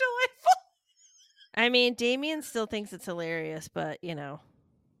 So delightful. I mean, Damien still thinks it's hilarious, but, I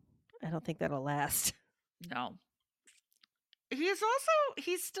don't think that'll last. No.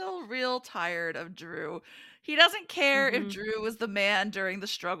 He's still real tired of Drew. He doesn't care if Mhm. Drew was the man during the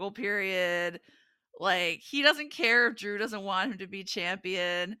struggle period. Like, he doesn't care if Drew doesn't want him to be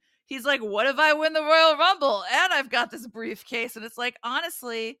champion. He's like, what if I win the Royal Rumble and I've got this briefcase? And it's like,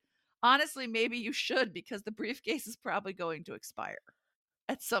 honestly, maybe you should, because the briefcase is probably going to expire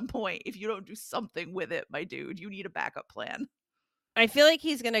at some point. If you don't do something with it, my dude, you need a backup plan. I feel like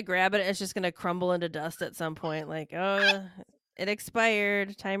he's gonna grab it and it's just gonna crumble into dust at some point, like, "Oh, it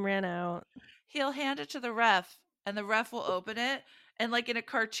expired, time ran out." He'll hand it to the ref, and the ref will open it, and like in a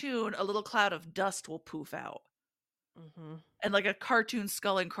cartoon, a little cloud of dust will poof out. Mhm. And like a cartoon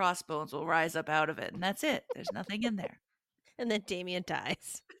skull and crossbones will rise up out of it, and that's it. There's nothing in there. And then Damien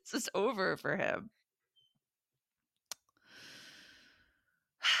dies. It's just over for him.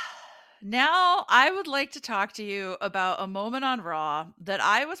 Now, I would like to talk to you about a moment on Raw that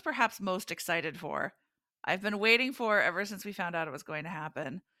I was perhaps most excited for. I've been waiting for ever since we found out it was going to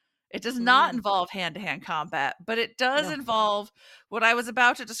happen. It does not Mm. involve hand to hand combat, but it does No. involve what I was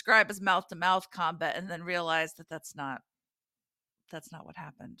about to describe as mouth to mouth combat, and then realized that that's not what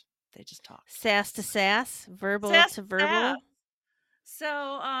happened. They just talked. Sass to sass, verbal Sass to to sass. verbal.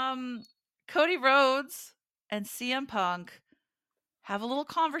 So, Cody Rhodes and CM Punk have a little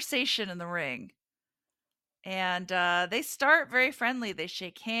conversation in the ring. And they start very friendly. They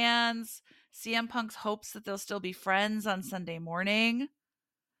shake hands. CM Punk's hopes that they'll still be friends on Sunday morning.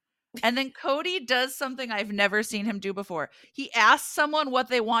 And then Cody does something I've never seen him do before. He asks someone what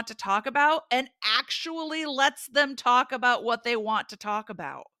they want to talk about and actually lets them talk about what they want to talk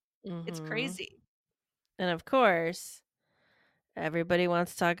about. It's Mhm. crazy. And of course, everybody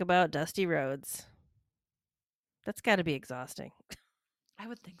wants to talk about Dusty Rhodes. That's gotta be exhausting. I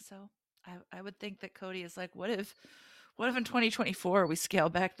would think so. I would think that Cody is like, what if in 2024 we scale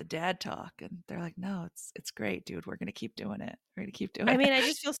back the dad talk? And they're like, no, it's great, dude. We're gonna keep doing it. We're gonna keep doing I it. mean, I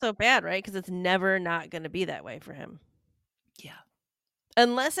just feel so bad, right? Because it's never not gonna be that way for him. Yeah.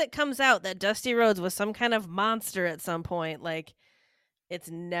 Unless it comes out that Dusty Rhodes was some kind of monster at some point, like, it's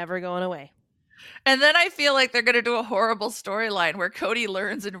never going away. And then I feel like they're gonna do a horrible storyline where Cody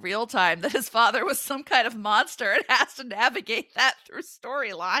learns in real time that his father was some kind of monster and has to navigate that through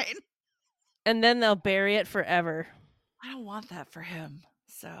storyline. And then they'll bury it forever. I don't want that for him.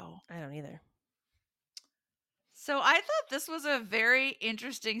 So I don't either. I thought this was a very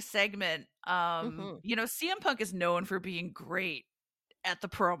interesting segment. Mhm. CM Punk is known for being great at the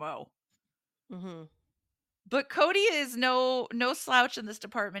promo. Mhm. But Cody is no slouch in this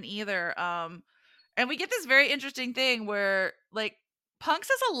department either. And we get this very interesting thing where like Punk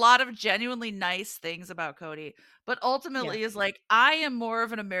says a lot of genuinely nice things about Cody, but Yeah. ultimately is like, I am more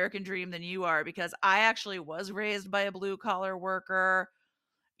of an American dream than you are because I actually was raised by a blue collar worker.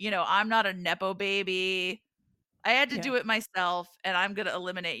 I'm not a Nepo baby. I had to Yeah. do it myself and I'm going to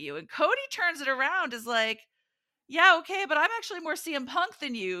eliminate you. And Cody turns it around is like, yeah, okay, but I'm actually more CM Punk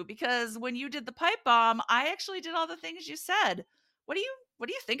than you because when you did the pipe bomb, I actually did all the things you said. What do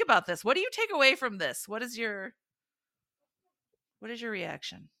you think about this? What do you take away from this? What is your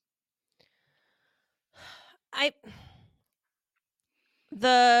reaction? I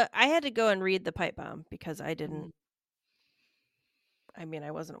I had to go and read the pipe bomb because Mm,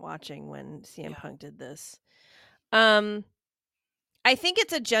 I wasn't watching when CM yeah. Punk did this. Um I think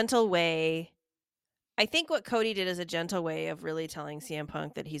it's a gentle way. I think what Cody did is a gentle way of really telling CM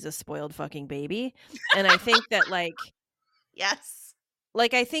Punk that he's a spoiled fucking baby. And I think that Yes.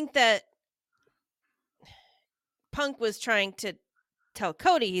 I think that Punk was trying to tell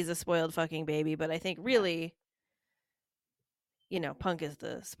Cody he's a spoiled fucking baby, but I think Yeah. really, Punk is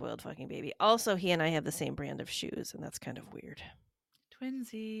the spoiled fucking baby. Also, he and I have the same brand of shoes, and that's kind of weird.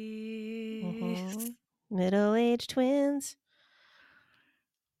 Twinsies. Mhm. Middle-aged twins.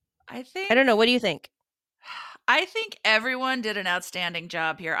 I I don't think know, what do you think? I think everyone did an outstanding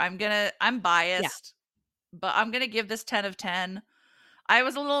job here. I'm Yeah. biased, but I'm going to give this 10 of 10. I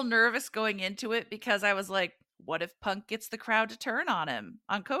was a little nervous going into it because I was like, what if Punk gets the crowd to turn on him,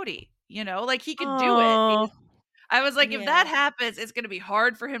 on Cody? Like he could do it. Oh, I was like, if that yeah. happens, it's going to be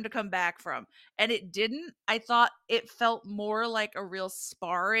hard for him to come back from. And it didn't. I thought it felt more like a real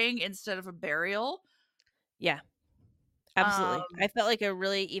sparring instead of a burial. Yeah, Um, absolutely. I felt like a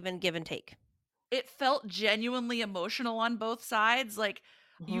really even give and take. it felt genuinely emotional on both sides, like,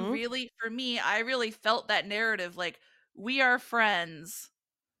 you Mhm. really for me, I really felt that narrative, like, we are friends,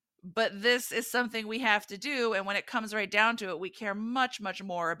 but this is something we have to do, and when it comes right down to it, we care much, much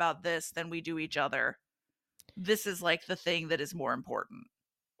more about this than we do each other. This is, like, the thing that is more important.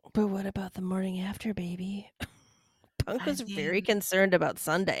 But what about the morning after, baby? Punk I was very mean concerned about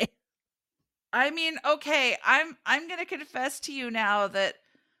Sunday. okay, I'm gonna confess to you now that,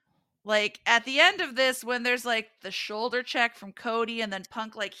 like, at the end of this, when there's, like, the shoulder check from Cody and then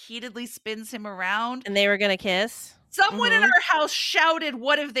Punk, like, heatedly spins him around, And they were gonna kiss? someone in Mhm. our house shouted,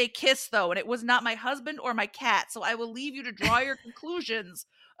 "What if they kiss, though?" And it was not my husband or my cat, so I will leave you to draw your conclusions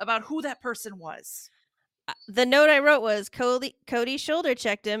about who that person was. The note I wrote was Cody shoulder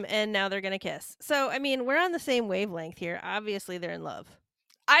checked him, and now they're gonna kiss. So, I mean, we're on the same wavelength here. Obviously, they're in love.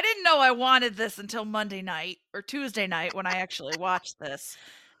 I didn't know I wanted this until Monday night or Tuesday night when I actually watched this.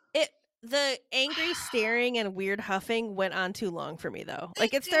 It the angry staring and weird huffing went on too long for me, though. They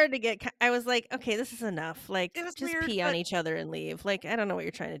Like, it did. started to get I was like, "Okay, this is enough. Like, It was just weird, pee on but each other and leave." Like, I don't know what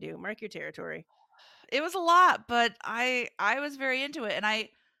you're trying to do. Mark your territory. it was a lot, but I was very into it, and I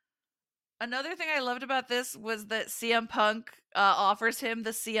another thing I loved about this was that CM Punk, offers him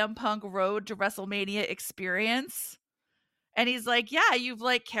the CM Punk Road to WrestleMania experience, and he's like, "Yeah, you've,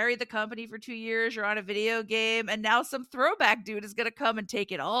 like, carried the company for 2 years, you're on a video game, and now some throwback dude is gonna come and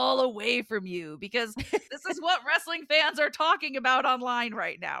take it all away from you," because this is what wrestling fans are talking about online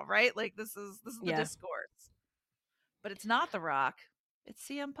right now, right? Like, this is the Yeah. discourse, but it's not The Rock, it's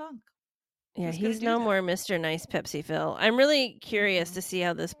CM Punk. Yeah, Who's gonna he's do no that? more Mr. Nice Pepsi Phil. I'm really curious Mhm. to see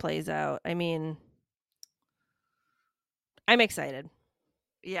how this plays out. I mean, I'm excited.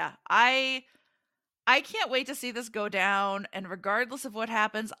 Yeah, I can't wait to see this go down, and regardless of what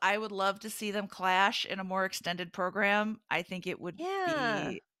happens, I would love to see them clash in a more extended program. I think it would Yeah.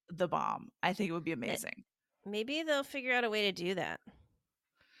 be the bomb. I think it would be Eh, amazing. maybe they'll figure out a way to do that.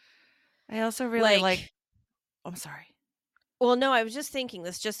 I also really like Like, I'm sorry. well, no, I was just thinking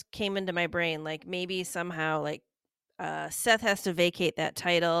this just came into my brain. Like, maybe somehow, like, Seth has to vacate that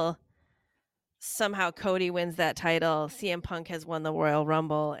title. Somehow Cody wins that title. CM Punk has won the Royal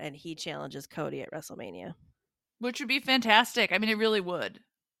Rumble and he challenges Cody at WrestleMania. Which would be fantastic. I mean, it really would.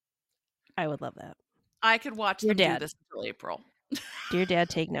 I would love that. I could watch Dear them do dad. this until April. Dear dad,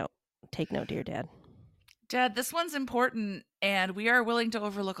 take note. Take note, dear dad. Dad, this one's important, and we are willing to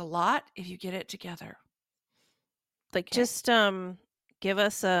overlook a lot if you get it together. Like, Okay. just give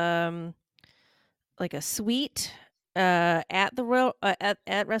us like a suite at the Royal at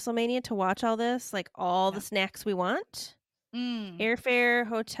WrestleMania to watch all this, like all the Yeah. snacks we want. Mm. Airfare,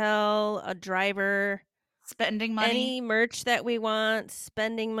 hotel, a driver, Spending money. any merch that we want,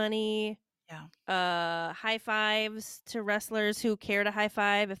 spending money, Yeah. high fives to wrestlers who care to high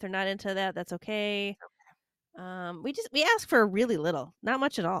five. If they're not into that, that's okay. We ask for really little, not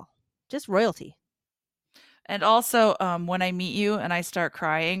much at all. Just royalty. And also, when I meet you and I start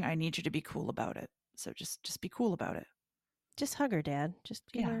crying, I need you to be cool about it. So just be cool about it. Just hug her, dad. Just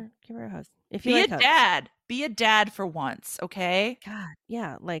Yeah. give her a hug. If you Be a like hugs. dad. Be a dad for once, okay? God,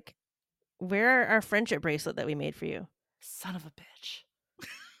 yeah, like wear our friendship bracelet that we made for you. Son of a bitch.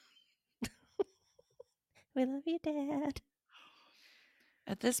 We love you, dad.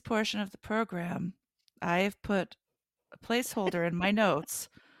 At this portion of the program, I have put a placeholder in my notes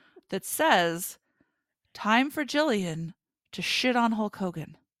that says, "Time for Jillian to shit on Hulk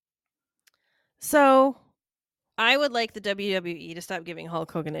Hogan." So I would like the WWE to stop giving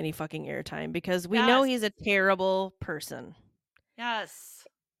Hulk Hogan any fucking airtime because we know Yes. he's a terrible person. Yes.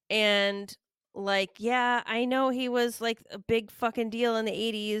 And like, yeah, I know he was like a big fucking deal in the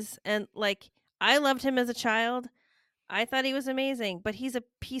 80s and like I loved him as a child. I thought he was amazing, but he's a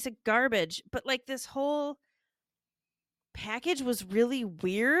piece of garbage. But like this whole package was really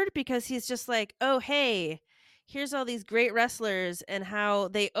weird because he's just like, "Oh, hey, here's all these great wrestlers and how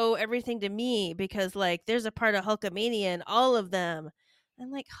they owe everything to me because like there's a part of Hulkamania in all of them." I'm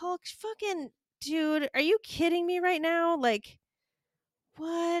like, "Hulk, fucking dude, are you kidding me right now? Like,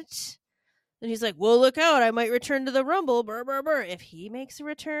 what?" And he's like, "Well, look out, I might return to the Rumble, burr, burr, burr." If he makes a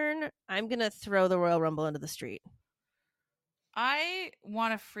return, I'm going to throw the Royal Rumble into the street. I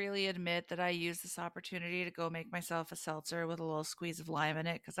want to freely admit that I use this opportunity to go make myself a seltzer with a little squeeze of lime in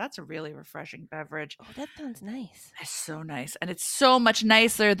it because that's a really refreshing beverage. Oh, that sounds nice. It's so nice. And it's so much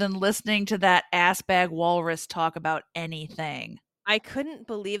nicer than listening to that ass bag walrus talk about anything. I couldn't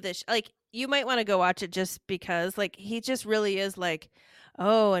believe this. Like, you might want to go watch it just because, like, he just really is like,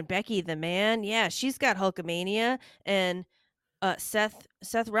 oh, and Becky the man, yeah, she's got Hulkamania, and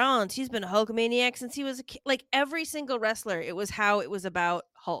Seth Rollins, he's been a Hulkamaniac since he was a kid. Like every single wrestler, it was how it was about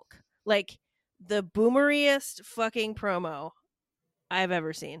Hulk. Like the boomeriest fucking promo I've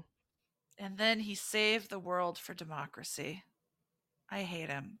ever seen. And then he saved the world for democracy. I hate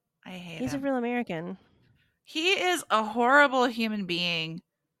him. I hate He's a him. real American. He is a horrible human being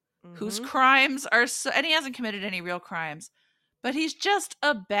whose Mm-hmm. crimes are so, and he hasn't committed any real crimes, but he's just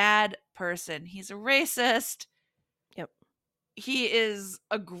a bad person. He's a racist. Yep. He is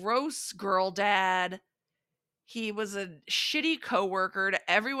a gross girl dad. He was a shitty coworker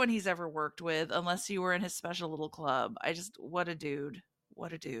to everyone he's ever worked with, unless you were in his special little club. What a dude.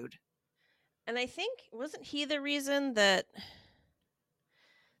 What a dude. And I think, wasn't he the reason that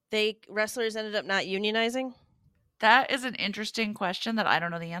they wrestlers ended up not unionizing? That is an interesting question that I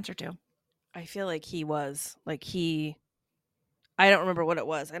don't know the answer to. I feel like he was. Like he I don't remember what it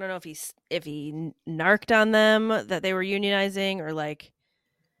was. I don't know if he narked on them that they were unionizing or like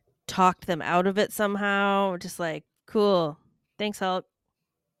talked them out of it somehow. Just like, cool. Thanks, Hulk.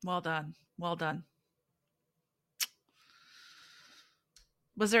 Well done. Well done.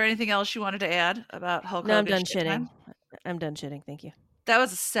 Was there anything else you wanted to add about Hulk No, I'm Hogan done shit shitting. time? I'm done shitting. Thank you. That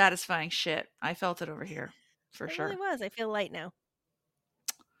was a satisfying shit. I felt it over here for It really sure. was. I feel light now.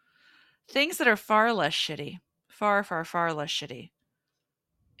 Things that are far less shitty. Far, far, far less shitty.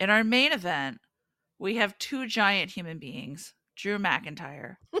 In our main event, we have two giant human beings, Drew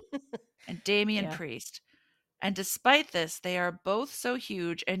McIntyre and Damian Yeah. Priest. And despite this, they are both so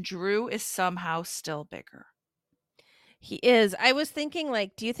huge, and Drew is somehow still bigger. He is. I was thinking,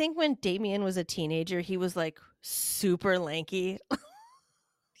 like, do you think when Damien was a teenager, he was like super lanky, like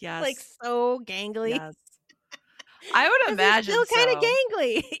Yes. so gangly? Yes. I would Because he's imagine still kind of so.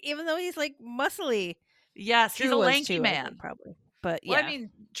 gangly, even though he's like muscly. Yes, he's a Drew was lanky too, I think, man. probably. But Well, I yeah, mean,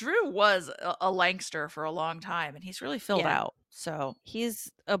 Drew was a Lankster for a long time, and he's really filled yeah, out. So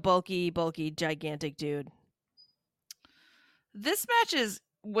he's a bulky, gigantic dude. this match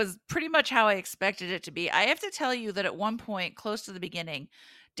was pretty much how I expected it to be. I have to tell you that at one point, close to the beginning,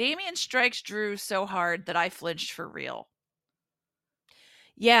 Damien strikes Drew so hard that I flinched for real.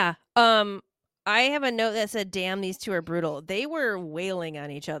 Yeah. I have a note that said, "Damn, these two are brutal." They were wailing on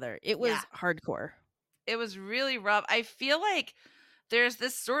each other. It Yeah, was hardcore. it was really rough. I feel like there's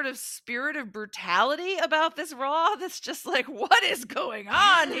this sort of spirit of brutality about this Raw that's just like, what is going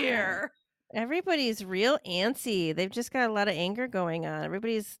on Yeah. here? Everybody's real antsy. They've just got a lot of anger going on.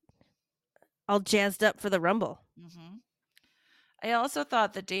 Everybody's all jazzed up for the Rumble. Mm-hmm. I also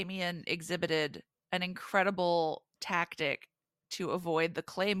thought that Damien exhibited an incredible tactic to avoid the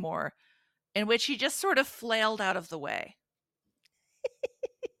Claymore, in which he just sort of flailed out of the way.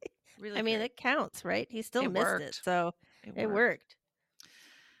 Really I mean, great. it counts, right? He still It missed it, worked. so It it worked. worked.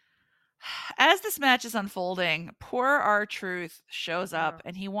 As this match is unfolding, poor R-Truth shows up Oh.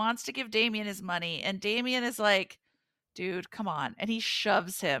 and he wants to give Damien his money. And Damien is like, dude, come on. And he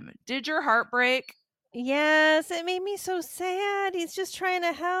shoves him. Did your heart break? Yes, it made me so sad. He's just trying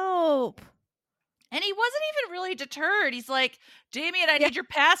to help. And he wasn't even really deterred. He's like, Damien, I Yeah, need your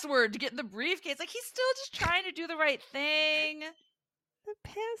password to get in the briefcase. Like, he's still just trying to do the right thing. the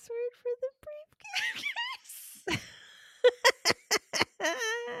password for the briefcase.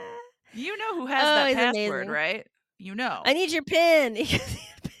 You know who has Oh, that he's password, amazing. right? You know. I need your pin.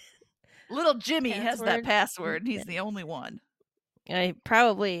 Little Jimmy has that Password. password, and he's the only one. I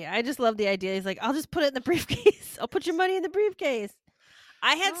just love the idea. He's like, I'll just put it in the briefcase. I'll put your money in the briefcase.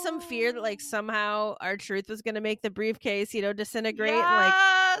 I had some fear that Oh, like somehow our truth was gonna make the briefcase, disintegrate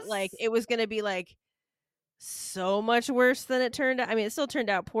and like yes. it was gonna be like so much worse than it turned out. I mean, it still turned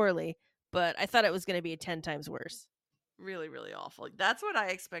out poorly, but I thought it was gonna be 10 times worse. Really, really awful. That's what I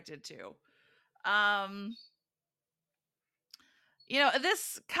expected too. Um,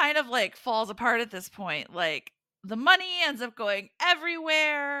 this kind of like falls apart at this point. Like the money ends up going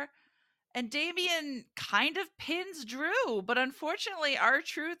everywhere. And Damien kind of pins Drew, but unfortunately,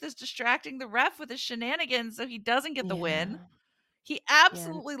 R-Truth is distracting the ref with his shenanigans, so he doesn't get the win. Yeah. He Yeah.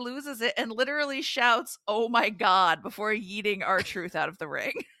 absolutely loses it and literally shouts, "Oh my God," before yeeting R-Truth out of the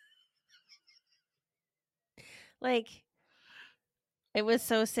ring. Like it was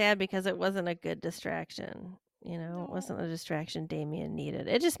so sad because it wasn't a good distraction. It wasn't No. a distraction Damien needed.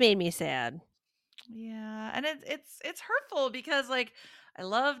 It just made me sad. Yeah, and it's hurtful because like I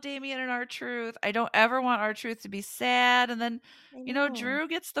love Damien and R-Truth. I don't ever want R-Truth to be sad, and then I know. Drew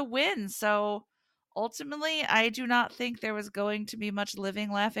gets the win. So ultimately, I do not think there was going to be much living,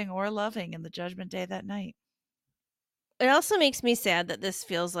 laughing, or loving in the Judgment Day that night. It also makes me sad that this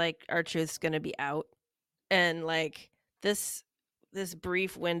feels like our truth's going to be out and like this this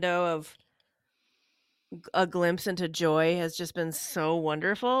brief window of a glimpse into joy has just been so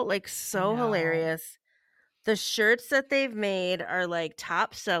wonderful, like I so know. hilarious. The shirts that they've made are, like,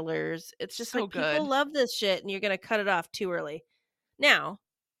 top sellers. It's just So like people good. love this shit, and you're gonna cut it off too early. Now,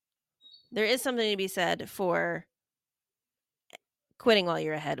 there is something to be said for quitting while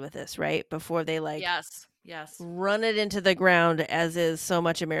you're ahead with this, right? Before they, like, Yes. Yes. run it into the ground as is so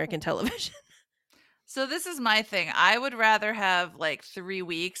much American television. So this is my thing. I would rather have like 3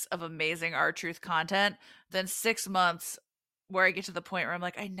 weeks of amazing R-Truth content than 6 months where I get to the point where I'm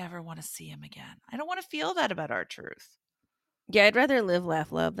like, I never want to see him again. I don't want to feel that about R-Truth. Yeah, I'd rather live,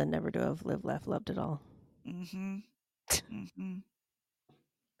 laugh, love than never to have lived, laugh, loved at all. Mhm. Mhm.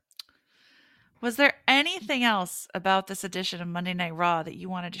 Was there anything else about this edition of Monday Night Raw that you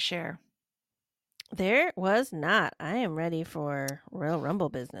wanted to share? There was not. I am ready for Royal Rumble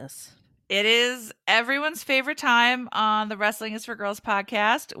business. It is everyone's favorite time on the Wrestling is for Girls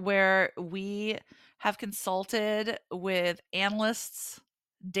podcast where we have consulted with analysts,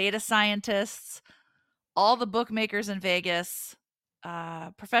 data scientists, all the bookmakers in Vegas,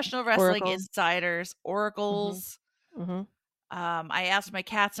 professional wrestling Oracles. insiders, Mhm. oracles. Mhm. I asked my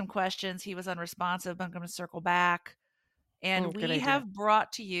cat some questions. He was unresponsive, but I'm going to circle back. And Good we idea. have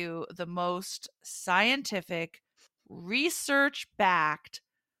brought to you the most scientific, research backed,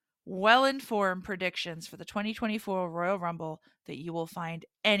 well informed predictions for the 2024 Royal Rumble that you will find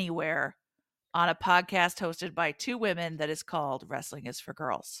anywhere on a podcast hosted by two women that is called Wrestling is for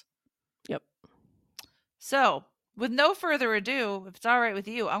Girls. Yep. So, with no further ado, if it's all right with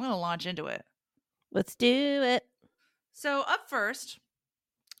you, I'm going to launch into it. Let's do it. So, up first,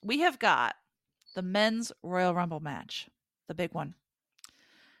 we have got the men's Royal Rumble match, the big one.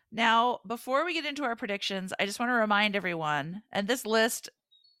 Now, before we get into our predictions, I just want to remind everyone, and this list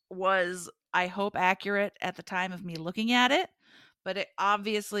was, I hope, accurate at the time of me looking at it, but it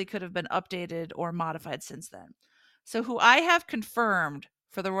obviously could have been updated or modified since then. So, who I have confirmed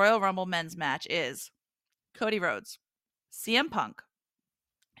for the Royal Rumble men's match is Cody Rhodes, CM Punk,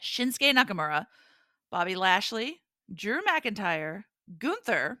 Shinsuke Nakamura, Bobby Lashley, Drew McIntyre,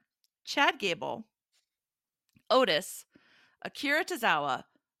 Gunther, Chad Gable, Otis, Akira Tozawa,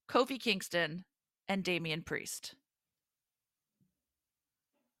 Kofi Kingston, and Damian Priest.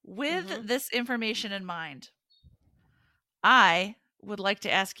 With Mhm. this information in mind, I would like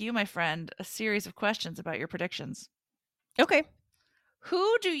to ask you, my friend, a series of questions about your predictions. Okay.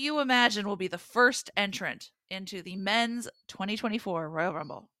 Who do you imagine will be the first entrant into the men's 2024 Royal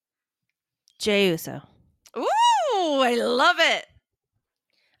Rumble? Jey Uso. Ooh, I love it.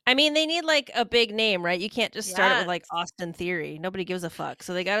 I mean, they need, like, a big name, right? You can't just start it with, Yes. like, Austin Theory. Nobody gives a fuck.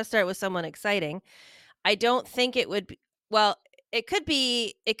 So they gotta start with someone exciting. I don't think it would be well, it could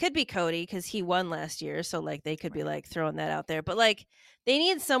be Cody because he won last year, so, like, they could be, Right. like, throwing that out there, but, like, they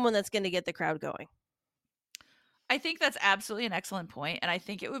need someone that's gonna get the crowd going. I think that's absolutely an excellent point, and I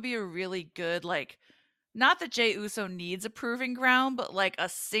think it would be a really good, like, not that Jey Uso needs a proving ground, but like a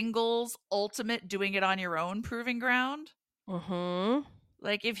singles ultimate doing it on your own proving ground. Mhm.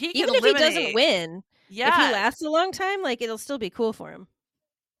 Like if he could Even if he doesn't eliminate, win, if he yes, lasts a long time, like, it'll still be cool for him.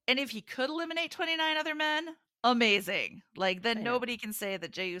 and if he could eliminate 29 other men, amazing. Like then I know. nobody can say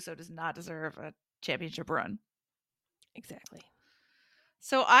that Jey Uso does not deserve a championship run. Exactly.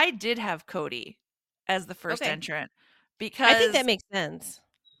 So I did have Cody as the first Okay. entrant I think because that makes sense.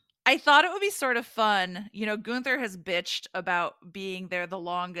 I thought it would be sort of fun. You know, Gunther has bitched about being there the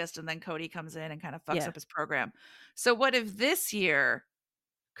longest, and then Cody comes in and kind of fucks Yeah. up his program. So, what if this year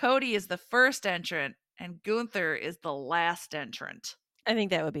Cody is the first entrant and Gunther is the last entrant? I think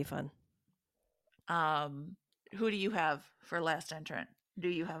that would be fun. Um, who do you have for last entrant? Do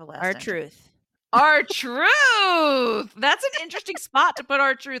you have a last Our entrant? truth. Our truth. That's an interesting spot to put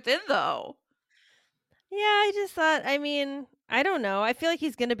our truth in, though. Yeah, I just thought I mean, I don't know. I feel like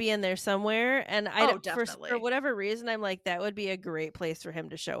he's gonna be in there somewhere, and Oh, for definitely. whatever reason, I'm like, that would be a great place for him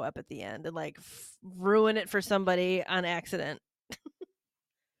to show up at the end and, like, ruin it for somebody on accident.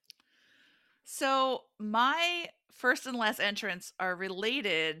 So my first and last entrants are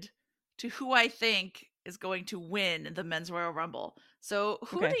related to who I think is going to win the men's Royal Rumble. So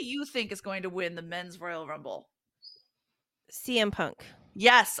who Okay. do you think is going to win the men's Royal Rumble? CM Punk.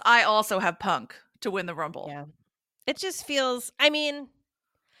 Yes, I also have Punk to win the Rumble. Yeah. It just feels I mean,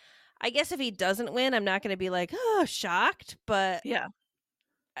 I guess if he doesn't win, I'm not gonna be like, "Oh, shocked," but Yeah.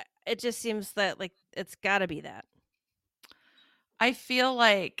 it just seems that, like, it's gotta be that. I feel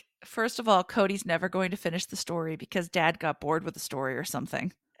like first of all Cody's never going to finish the story because dad got bored with the story or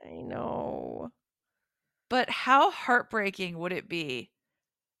something. I know. But how heartbreaking would it be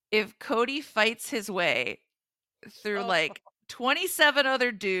if Cody fights his way through Oh. like 27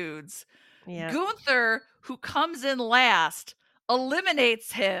 other dudes. Yeah. Gunther, who comes in last,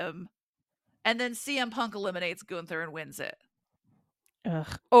 eliminates him, And then CM Punk eliminates Gunther and wins it. Ugh.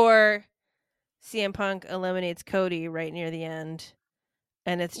 Or CM Punk eliminates Cody right near the end,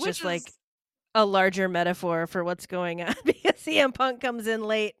 and it's Which just like is, a larger metaphor for what's going on because CM Punk comes in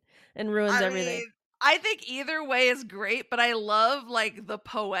late and ruins I everything. mean, I think either way is great, but I love like the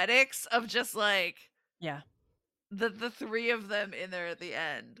poetics of just like Yeah. the three of them in there at the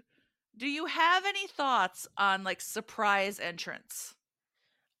end. Do you have any thoughts on like surprise entrance?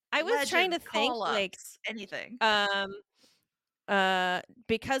 I was trying to Legend, think call like ups, anything. um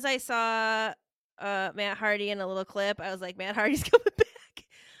because I saw Matt Hardy in a little clip, I was like Matt Hardy's coming back.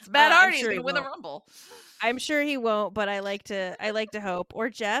 It's Matt I'm Hardy, he's sure he gonna win the won't. Rumble. I'm sure he won't, but I like to hope. Or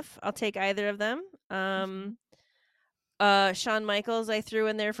Jeff, I'll take either of them. Mhm. Shawn Michaels I threw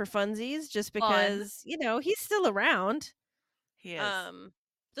in there for funsies just Fun. because, he's still around. He is. Um,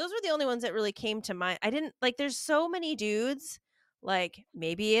 those were the only ones that really came to mind. I didn't like there's so many dudes, like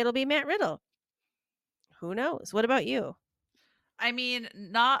maybe it'll be Matt Riddle. Who knows? What about you? I mean,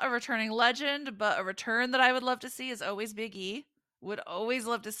 not a returning legend, but a return that I would love to see is always Big E. Would always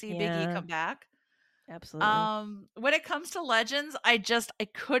love to see Big E Yeah, come back. absolutely. When it comes to legends, I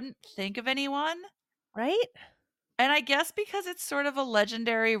couldn't think of anyone. Right? And I guess because it's sort of a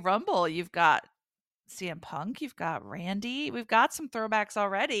legendary rumble, you've got CM Punk, you've got Randy, we've got some throwbacks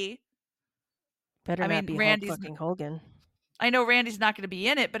already. Better I not mean, be Hulk fucking Hogan. I know Randy's not going to be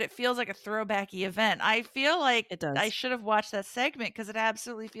in it, but it feels like a throwbacky event. I feel like It I does. should have watched that segment because it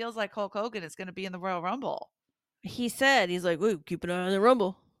absolutely feels like Hulk Hogan is going to be in the Royal Rumble. He's like, "Wait, keep an eye on the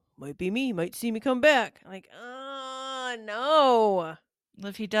Rumble. Might be me. Might see me come back." I'm like, no."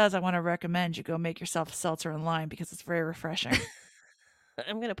 If he does, I want to recommend you go make yourself a seltzer in lime because it's very refreshing.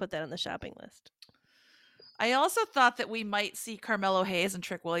 I'm gonna put that on the shopping list. I also thought that we might see Carmelo Hayes and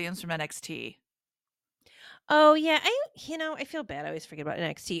Trick Williams from NXT. Oh yeah, I feel bad. I always forget about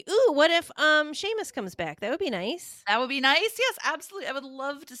NXT. Ooh, what if Sheamus comes back? That would be nice. That would be nice. Yes, absolutely. I would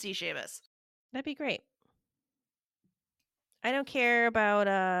love to see Sheamus. That'd be great. I don't care about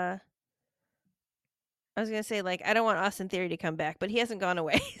I was gonna say like I don't want Austin Theory to come back, but he hasn't gone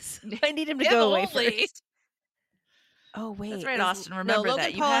away. So I need him to Him go away only. first. Oh That's wait, right, Austin. no, Remember Logan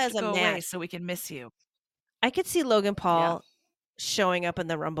that. You Paul have has to a go away match. so we can miss you. I could see Logan Yeah. Paul showing up in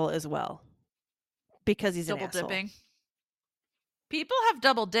the Rumble as well because he's an Double asshole. dipping. People have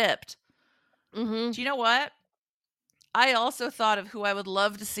double dipped. Mm-hmm. Do you know what? I also thought of who I would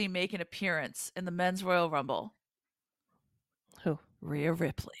love to see make an appearance in the Men's Royal Rumble. Who? Rhea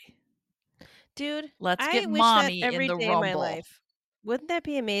Ripley. Dude, Let's I get wish that mommy in every the day of my Rumble. life. Wouldn't that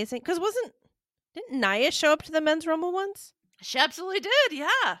be amazing? Because didn't Nia show up to the men's rumble once? She absolutely did.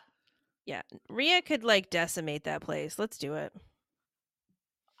 Yeah. Yeah, Rhea could like decimate that place. Let's do it.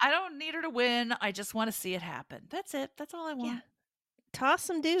 I don't need her to win. I just want to see it happen. That's it. That's all I Yeah, want. toss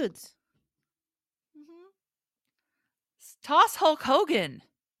some dudes. Mhm. Toss Hulk Hogan.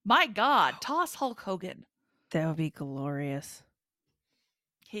 My God, toss Hulk Hogan. That would be glorious.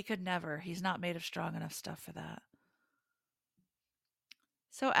 He could never. He's not made of strong enough stuff for that.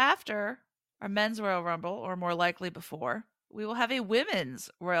 So after our men's Royal Rumble, or more likely before, we will have a women's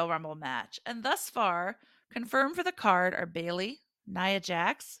Royal Rumble match. And thus far, confirmed for the card are Bayley, Nia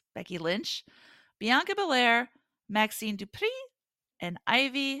Jax, Becky Lynch, Bianca Belair, Maxine Dupree, and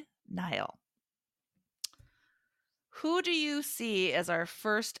Ivy Nile. Who do you see as our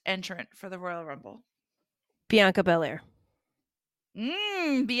first entrant for the Royal Rumble? Bianca Belair.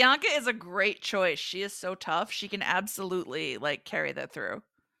 Bianca is a great choice. She is so tough. She can absolutely like carry that through.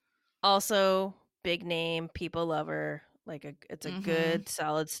 Also, big name. People love her. Like it's a Mm-hmm. good,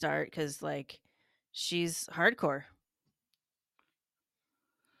 solid start because like she's hardcore.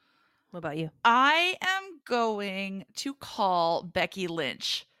 What about you? I am going to call Becky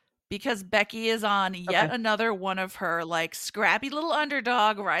Lynch because Becky is on yet Okay. another one of her like scrappy little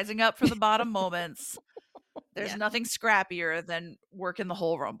underdog rising up from the bottom moments. There's Yeah, nothing scrappier than working the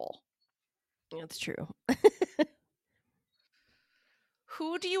whole Rumble. that's true.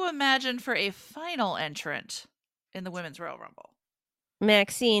 Who do you imagine for a final entrant in the Women's Royal Rumble?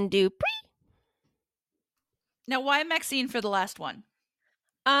 Maxine Dupree. Now, why Maxine for the last one?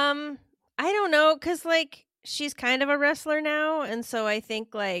 Um, I don't know, cause like she's kind of a wrestler now, and so I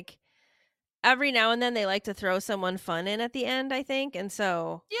think like every now and then they like to throw someone fun in at the end. I think, and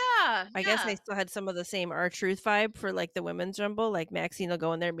so Yeah, I guess I yeah. still had some of the same R-Truth vibe for like the women's rumble. Like Maxine will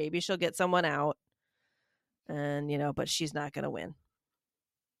go in there, maybe she'll get someone out, and but she's not gonna win.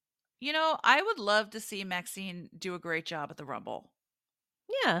 I would love to see Maxine do a great job at the Rumble.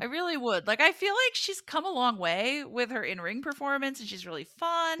 Yeah, I really would. Like, I feel like she's come a long way with her in ring performance and she's really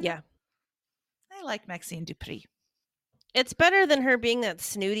fun. yeah. I like Maxine Dupree. It's better than her being that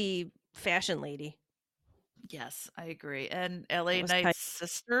snooty fashion lady. Yes, I agree. And That LA was tight. Knight's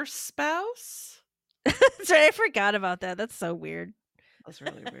sister spouse? That's right, I forgot about that. That's so weird. That's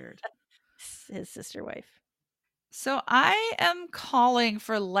really weird. His sister wife. So I am calling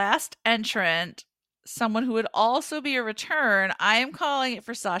for last entrant, someone who would also be a return. I am calling it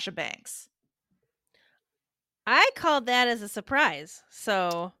for Sasha Banks. I called that as a surprise.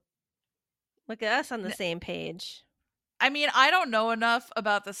 So look at us on the N- same page. I mean, I don't know enough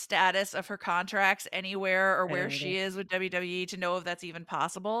about the status of her contracts anywhere or I where don't she either. is with WWE to know if that's even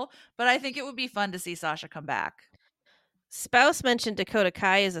possible, but I think it would be fun to see Sasha come back. Spouse mentioned Dakota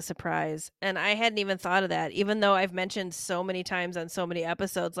Kai as a surprise, and I hadn't even thought of that, even though I've mentioned so many times on so many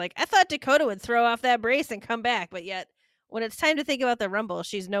episodes. Like, I thought Dakota would throw off that brace and come back, but yet when it's time to think about the Rumble,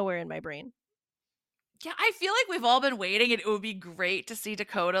 she's nowhere in my brain. Yeah, I feel like we've all been waiting and it would be great to see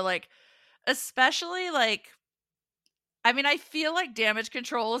Dakota, like, especially like, I mean, I feel like Damage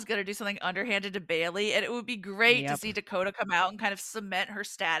Control is going to do something underhanded to Bailey, and it would be great to Yep. see Dakota come out and kind of cement her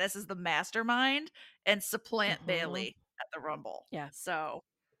status as the mastermind and supplant Hmm. Bailey at the Rumble. Yeah, So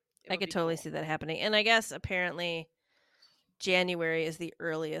it I would could be totally cool. see that happening. And I guess apparently January is the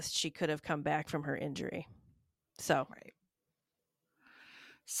earliest she could have come back from her injury. So Right.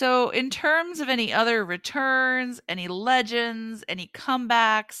 So, in terms of any other returns, any legends, any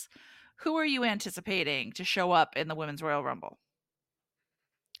comebacks, who are you anticipating to show up in the Women's Royal Rumble?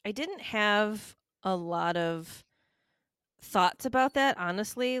 I didn't have a lot of thoughts about that,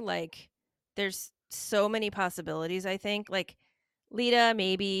 honestly. Like, there's so many possibilities, I think. Like, Lita,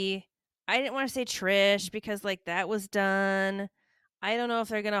 maybe. I didn't want to say Trish because, like, that was done. I don't know if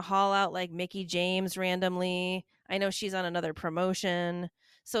they're going to haul out, like, Mickey James randomly. I know she's on another promotion.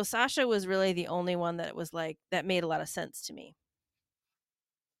 So Sasha was really the only one that was like, that made a lot of sense to me.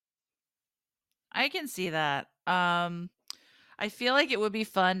 I can see that. I feel like it would be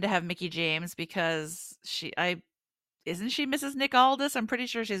fun to have Mickey James because she I isn't she Mrs. Nick Aldis? I'm pretty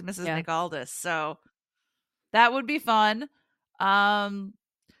sure she's Mrs. Yeah. Nick Aldis. So that would be fun. Um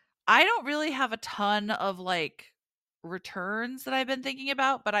I don't really have a ton of like returns that I've been thinking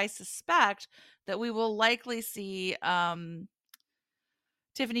about, but I suspect that we will likely see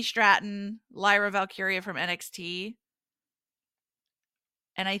Tiffany Stratton, Lyra Valkyria from NXT,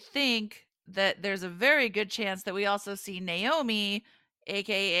 and I think that there's a very good chance that we also see Naomi,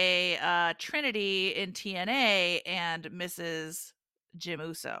 aka Trinity in TNA, and Mrs. Jim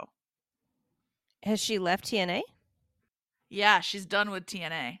Uso. Has she left TNA? Yeah, she's done with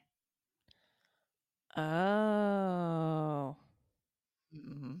TNA. Oh.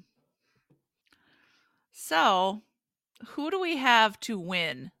 Mhm. So, who do we have to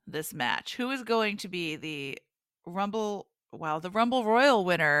win this match? Who is going to be the Rumble Royal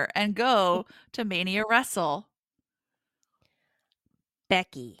winner and go to Mania Wrestle?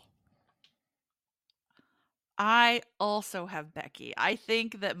 Becky. I also have Becky. I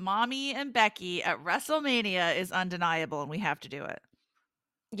think that Mommy and Becky at WrestleMania is undeniable and we have to do it.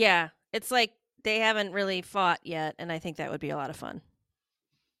 Yeah. It's like they haven't really fought yet, and I think that would be a lot of fun.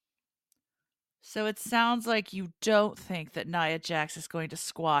 So it sounds like you don't think that Nia Jax is going to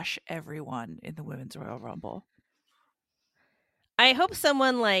squash everyone in the Women's Royal Rumble. I hope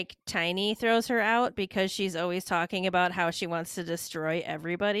someone like Tiny throws her out because she's always talking about how she wants to destroy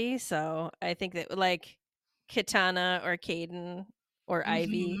everybody. So I think that like Katana or Caden or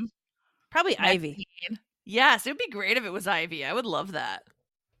Ivy. Mhm. Probably Ivy. Maxine. Yes, it would be great if it was Ivy. I would love that.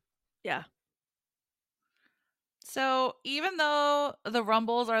 Yeah. So, even though the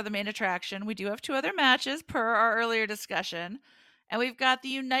Rumbles are the main attraction, we do have two other matches per our earlier discussion. And we've got the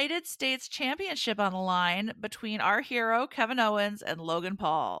United States Championship on the line between our hero, Kevin Owens, and Logan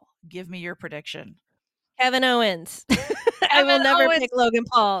Paul. Give me your prediction. Kevin Owens. I will Kevin never Owens, pick Logan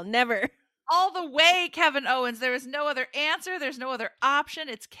Paul. Never. all the way, Kevin Owens. There is no other answer, there's no other option.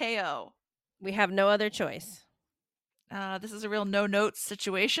 It's KO. We have no other choice. This is a real no notes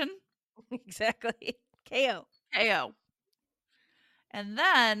situation. Exactly. KO. KO. And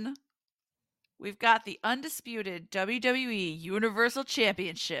then we've got the undisputed WWE Universal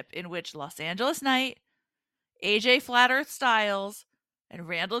Championship, in which Los Angeles Knight, AJ Flat Earth Styles, and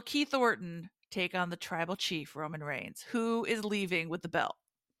Randall Keith Orton take on the tribal chief, Roman Reigns. Who is leaving with the belt?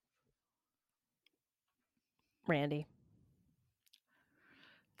 Randy.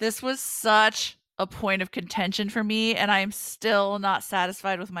 This was such a point of contention for me, and I'm still not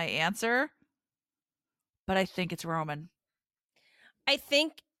satisfied with my answer, but I think it's Roman. I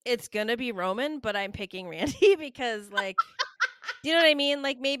think it's gonna be Roman, but I'm picking Randy because like do you know what I mean?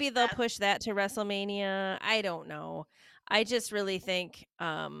 Like maybe they'll Yes. push that to WrestleMania. I don't know. I just really think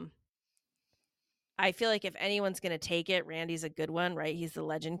I feel like if anyone's gonna take it, Randy's a good one, right? He's the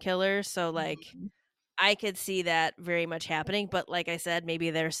legend killer, so, like, Mhm. I could see that very much happening, but like I said, maybe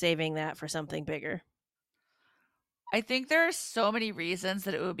they're saving that for something bigger. I think there are so many reasons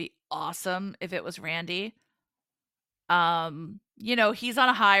that it would be awesome if it was Randy. He's on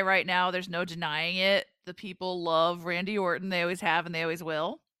a high right now, there's no denying it. The people love Randy Orton, they always have and they always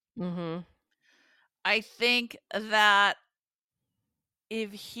will. Mhm. I think that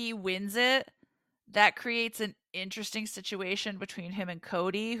if he wins it, that creates an interesting situation between him and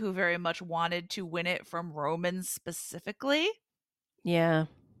Cody, who very much wanted to win it from Roman specifically, Yeah.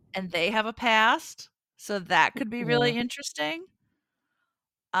 and they have a past, so that could be Yeah. really interesting.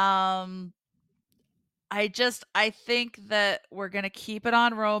 Um, I think that we're gonna keep it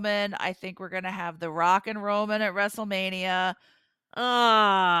on Roman. I think we're gonna have The Rock and Roman at WrestleMania.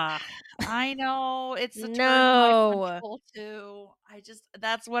 Ah, I know, it's a turn in my no. punchbowl too.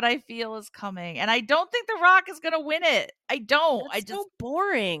 That's what I feel is coming, and I don't think The Rock is gonna win it. I don't. That's so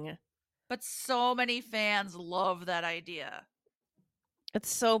boring. But so many fans love that idea. It's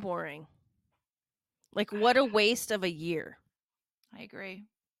so boring. Like, what a waste of a year I agree.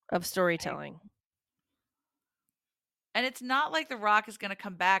 of I agree. storytelling. And it's not like The Rock is gonna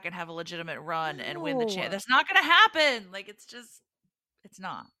come back and have a legitimate run and win the No. that's not gonna happen. Like, it's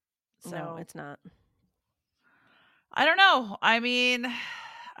not. No, So, it's not. I don't know. I mean,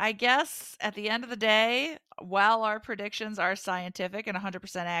 I guess at the end of the day, while our predictions are scientific and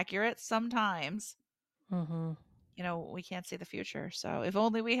 100% accurate, sometimes, Mhm. we can't see the future. So, if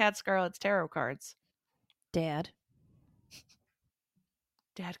only we had Scarlett's tarot cards. Dad.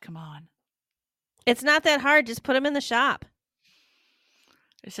 Dad, come on. It's not that hard, just put them in the shop.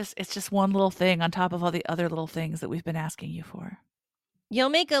 It's just one little thing on top of all the other little things that we've been asking you for. You'll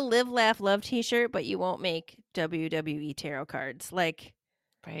make a live, laugh, love t-shirt, but you won't make WWE tarot cards. Like,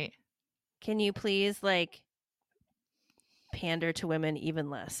 Right. can you please, like, pander to women even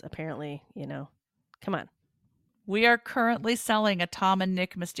less? Apparently, come on. We are currently selling a Tom and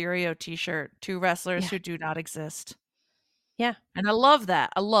Nick Mysterio t-shirt, two wrestlers Yeah. who do not exist. Yeah. And I love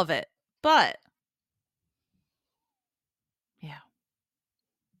that. I love it. But yeah.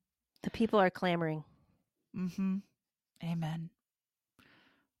 The people are clamoring. Mhm. Amen.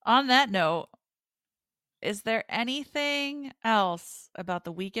 On that note, is there anything else about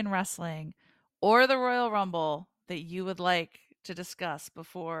the week in wrestling or the Royal Rumble that you would like to discuss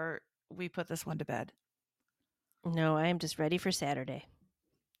before we put this one to bed? No, I am just ready for Saturday.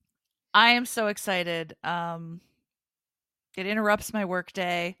 I am so excited. It interrupts my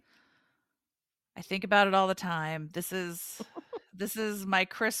workday. I think about it all the time. This is my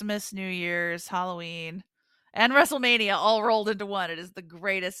Christmas, New Year's, Halloween, and WrestleMania all rolled into one. It is the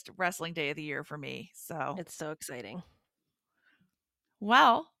greatest wrestling day of the year for me. So, It's so exciting.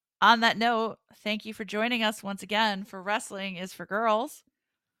 well, on that note, thank you for joining us once again for Wrestling is for Girls.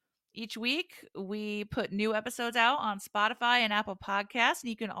 Each week, we put new episodes out on Spotify and Apple Podcasts, and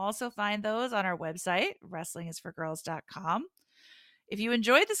you can also find those on our website, wrestlingisforgirls.com. If you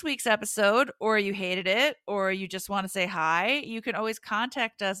enjoyed this week's episode, or you hated it, or you just want to say hi, you can always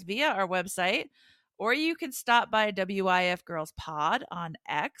contact us via our website, or you can stop by WIF Girls Pod on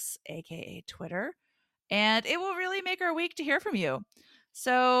X, aka Twitter, and it will really make our week to hear from you.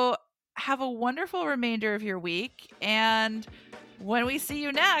 So, have a wonderful remainder of your week, and when we see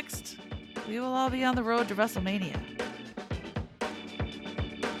you next, we will all be on the road to WrestleMania.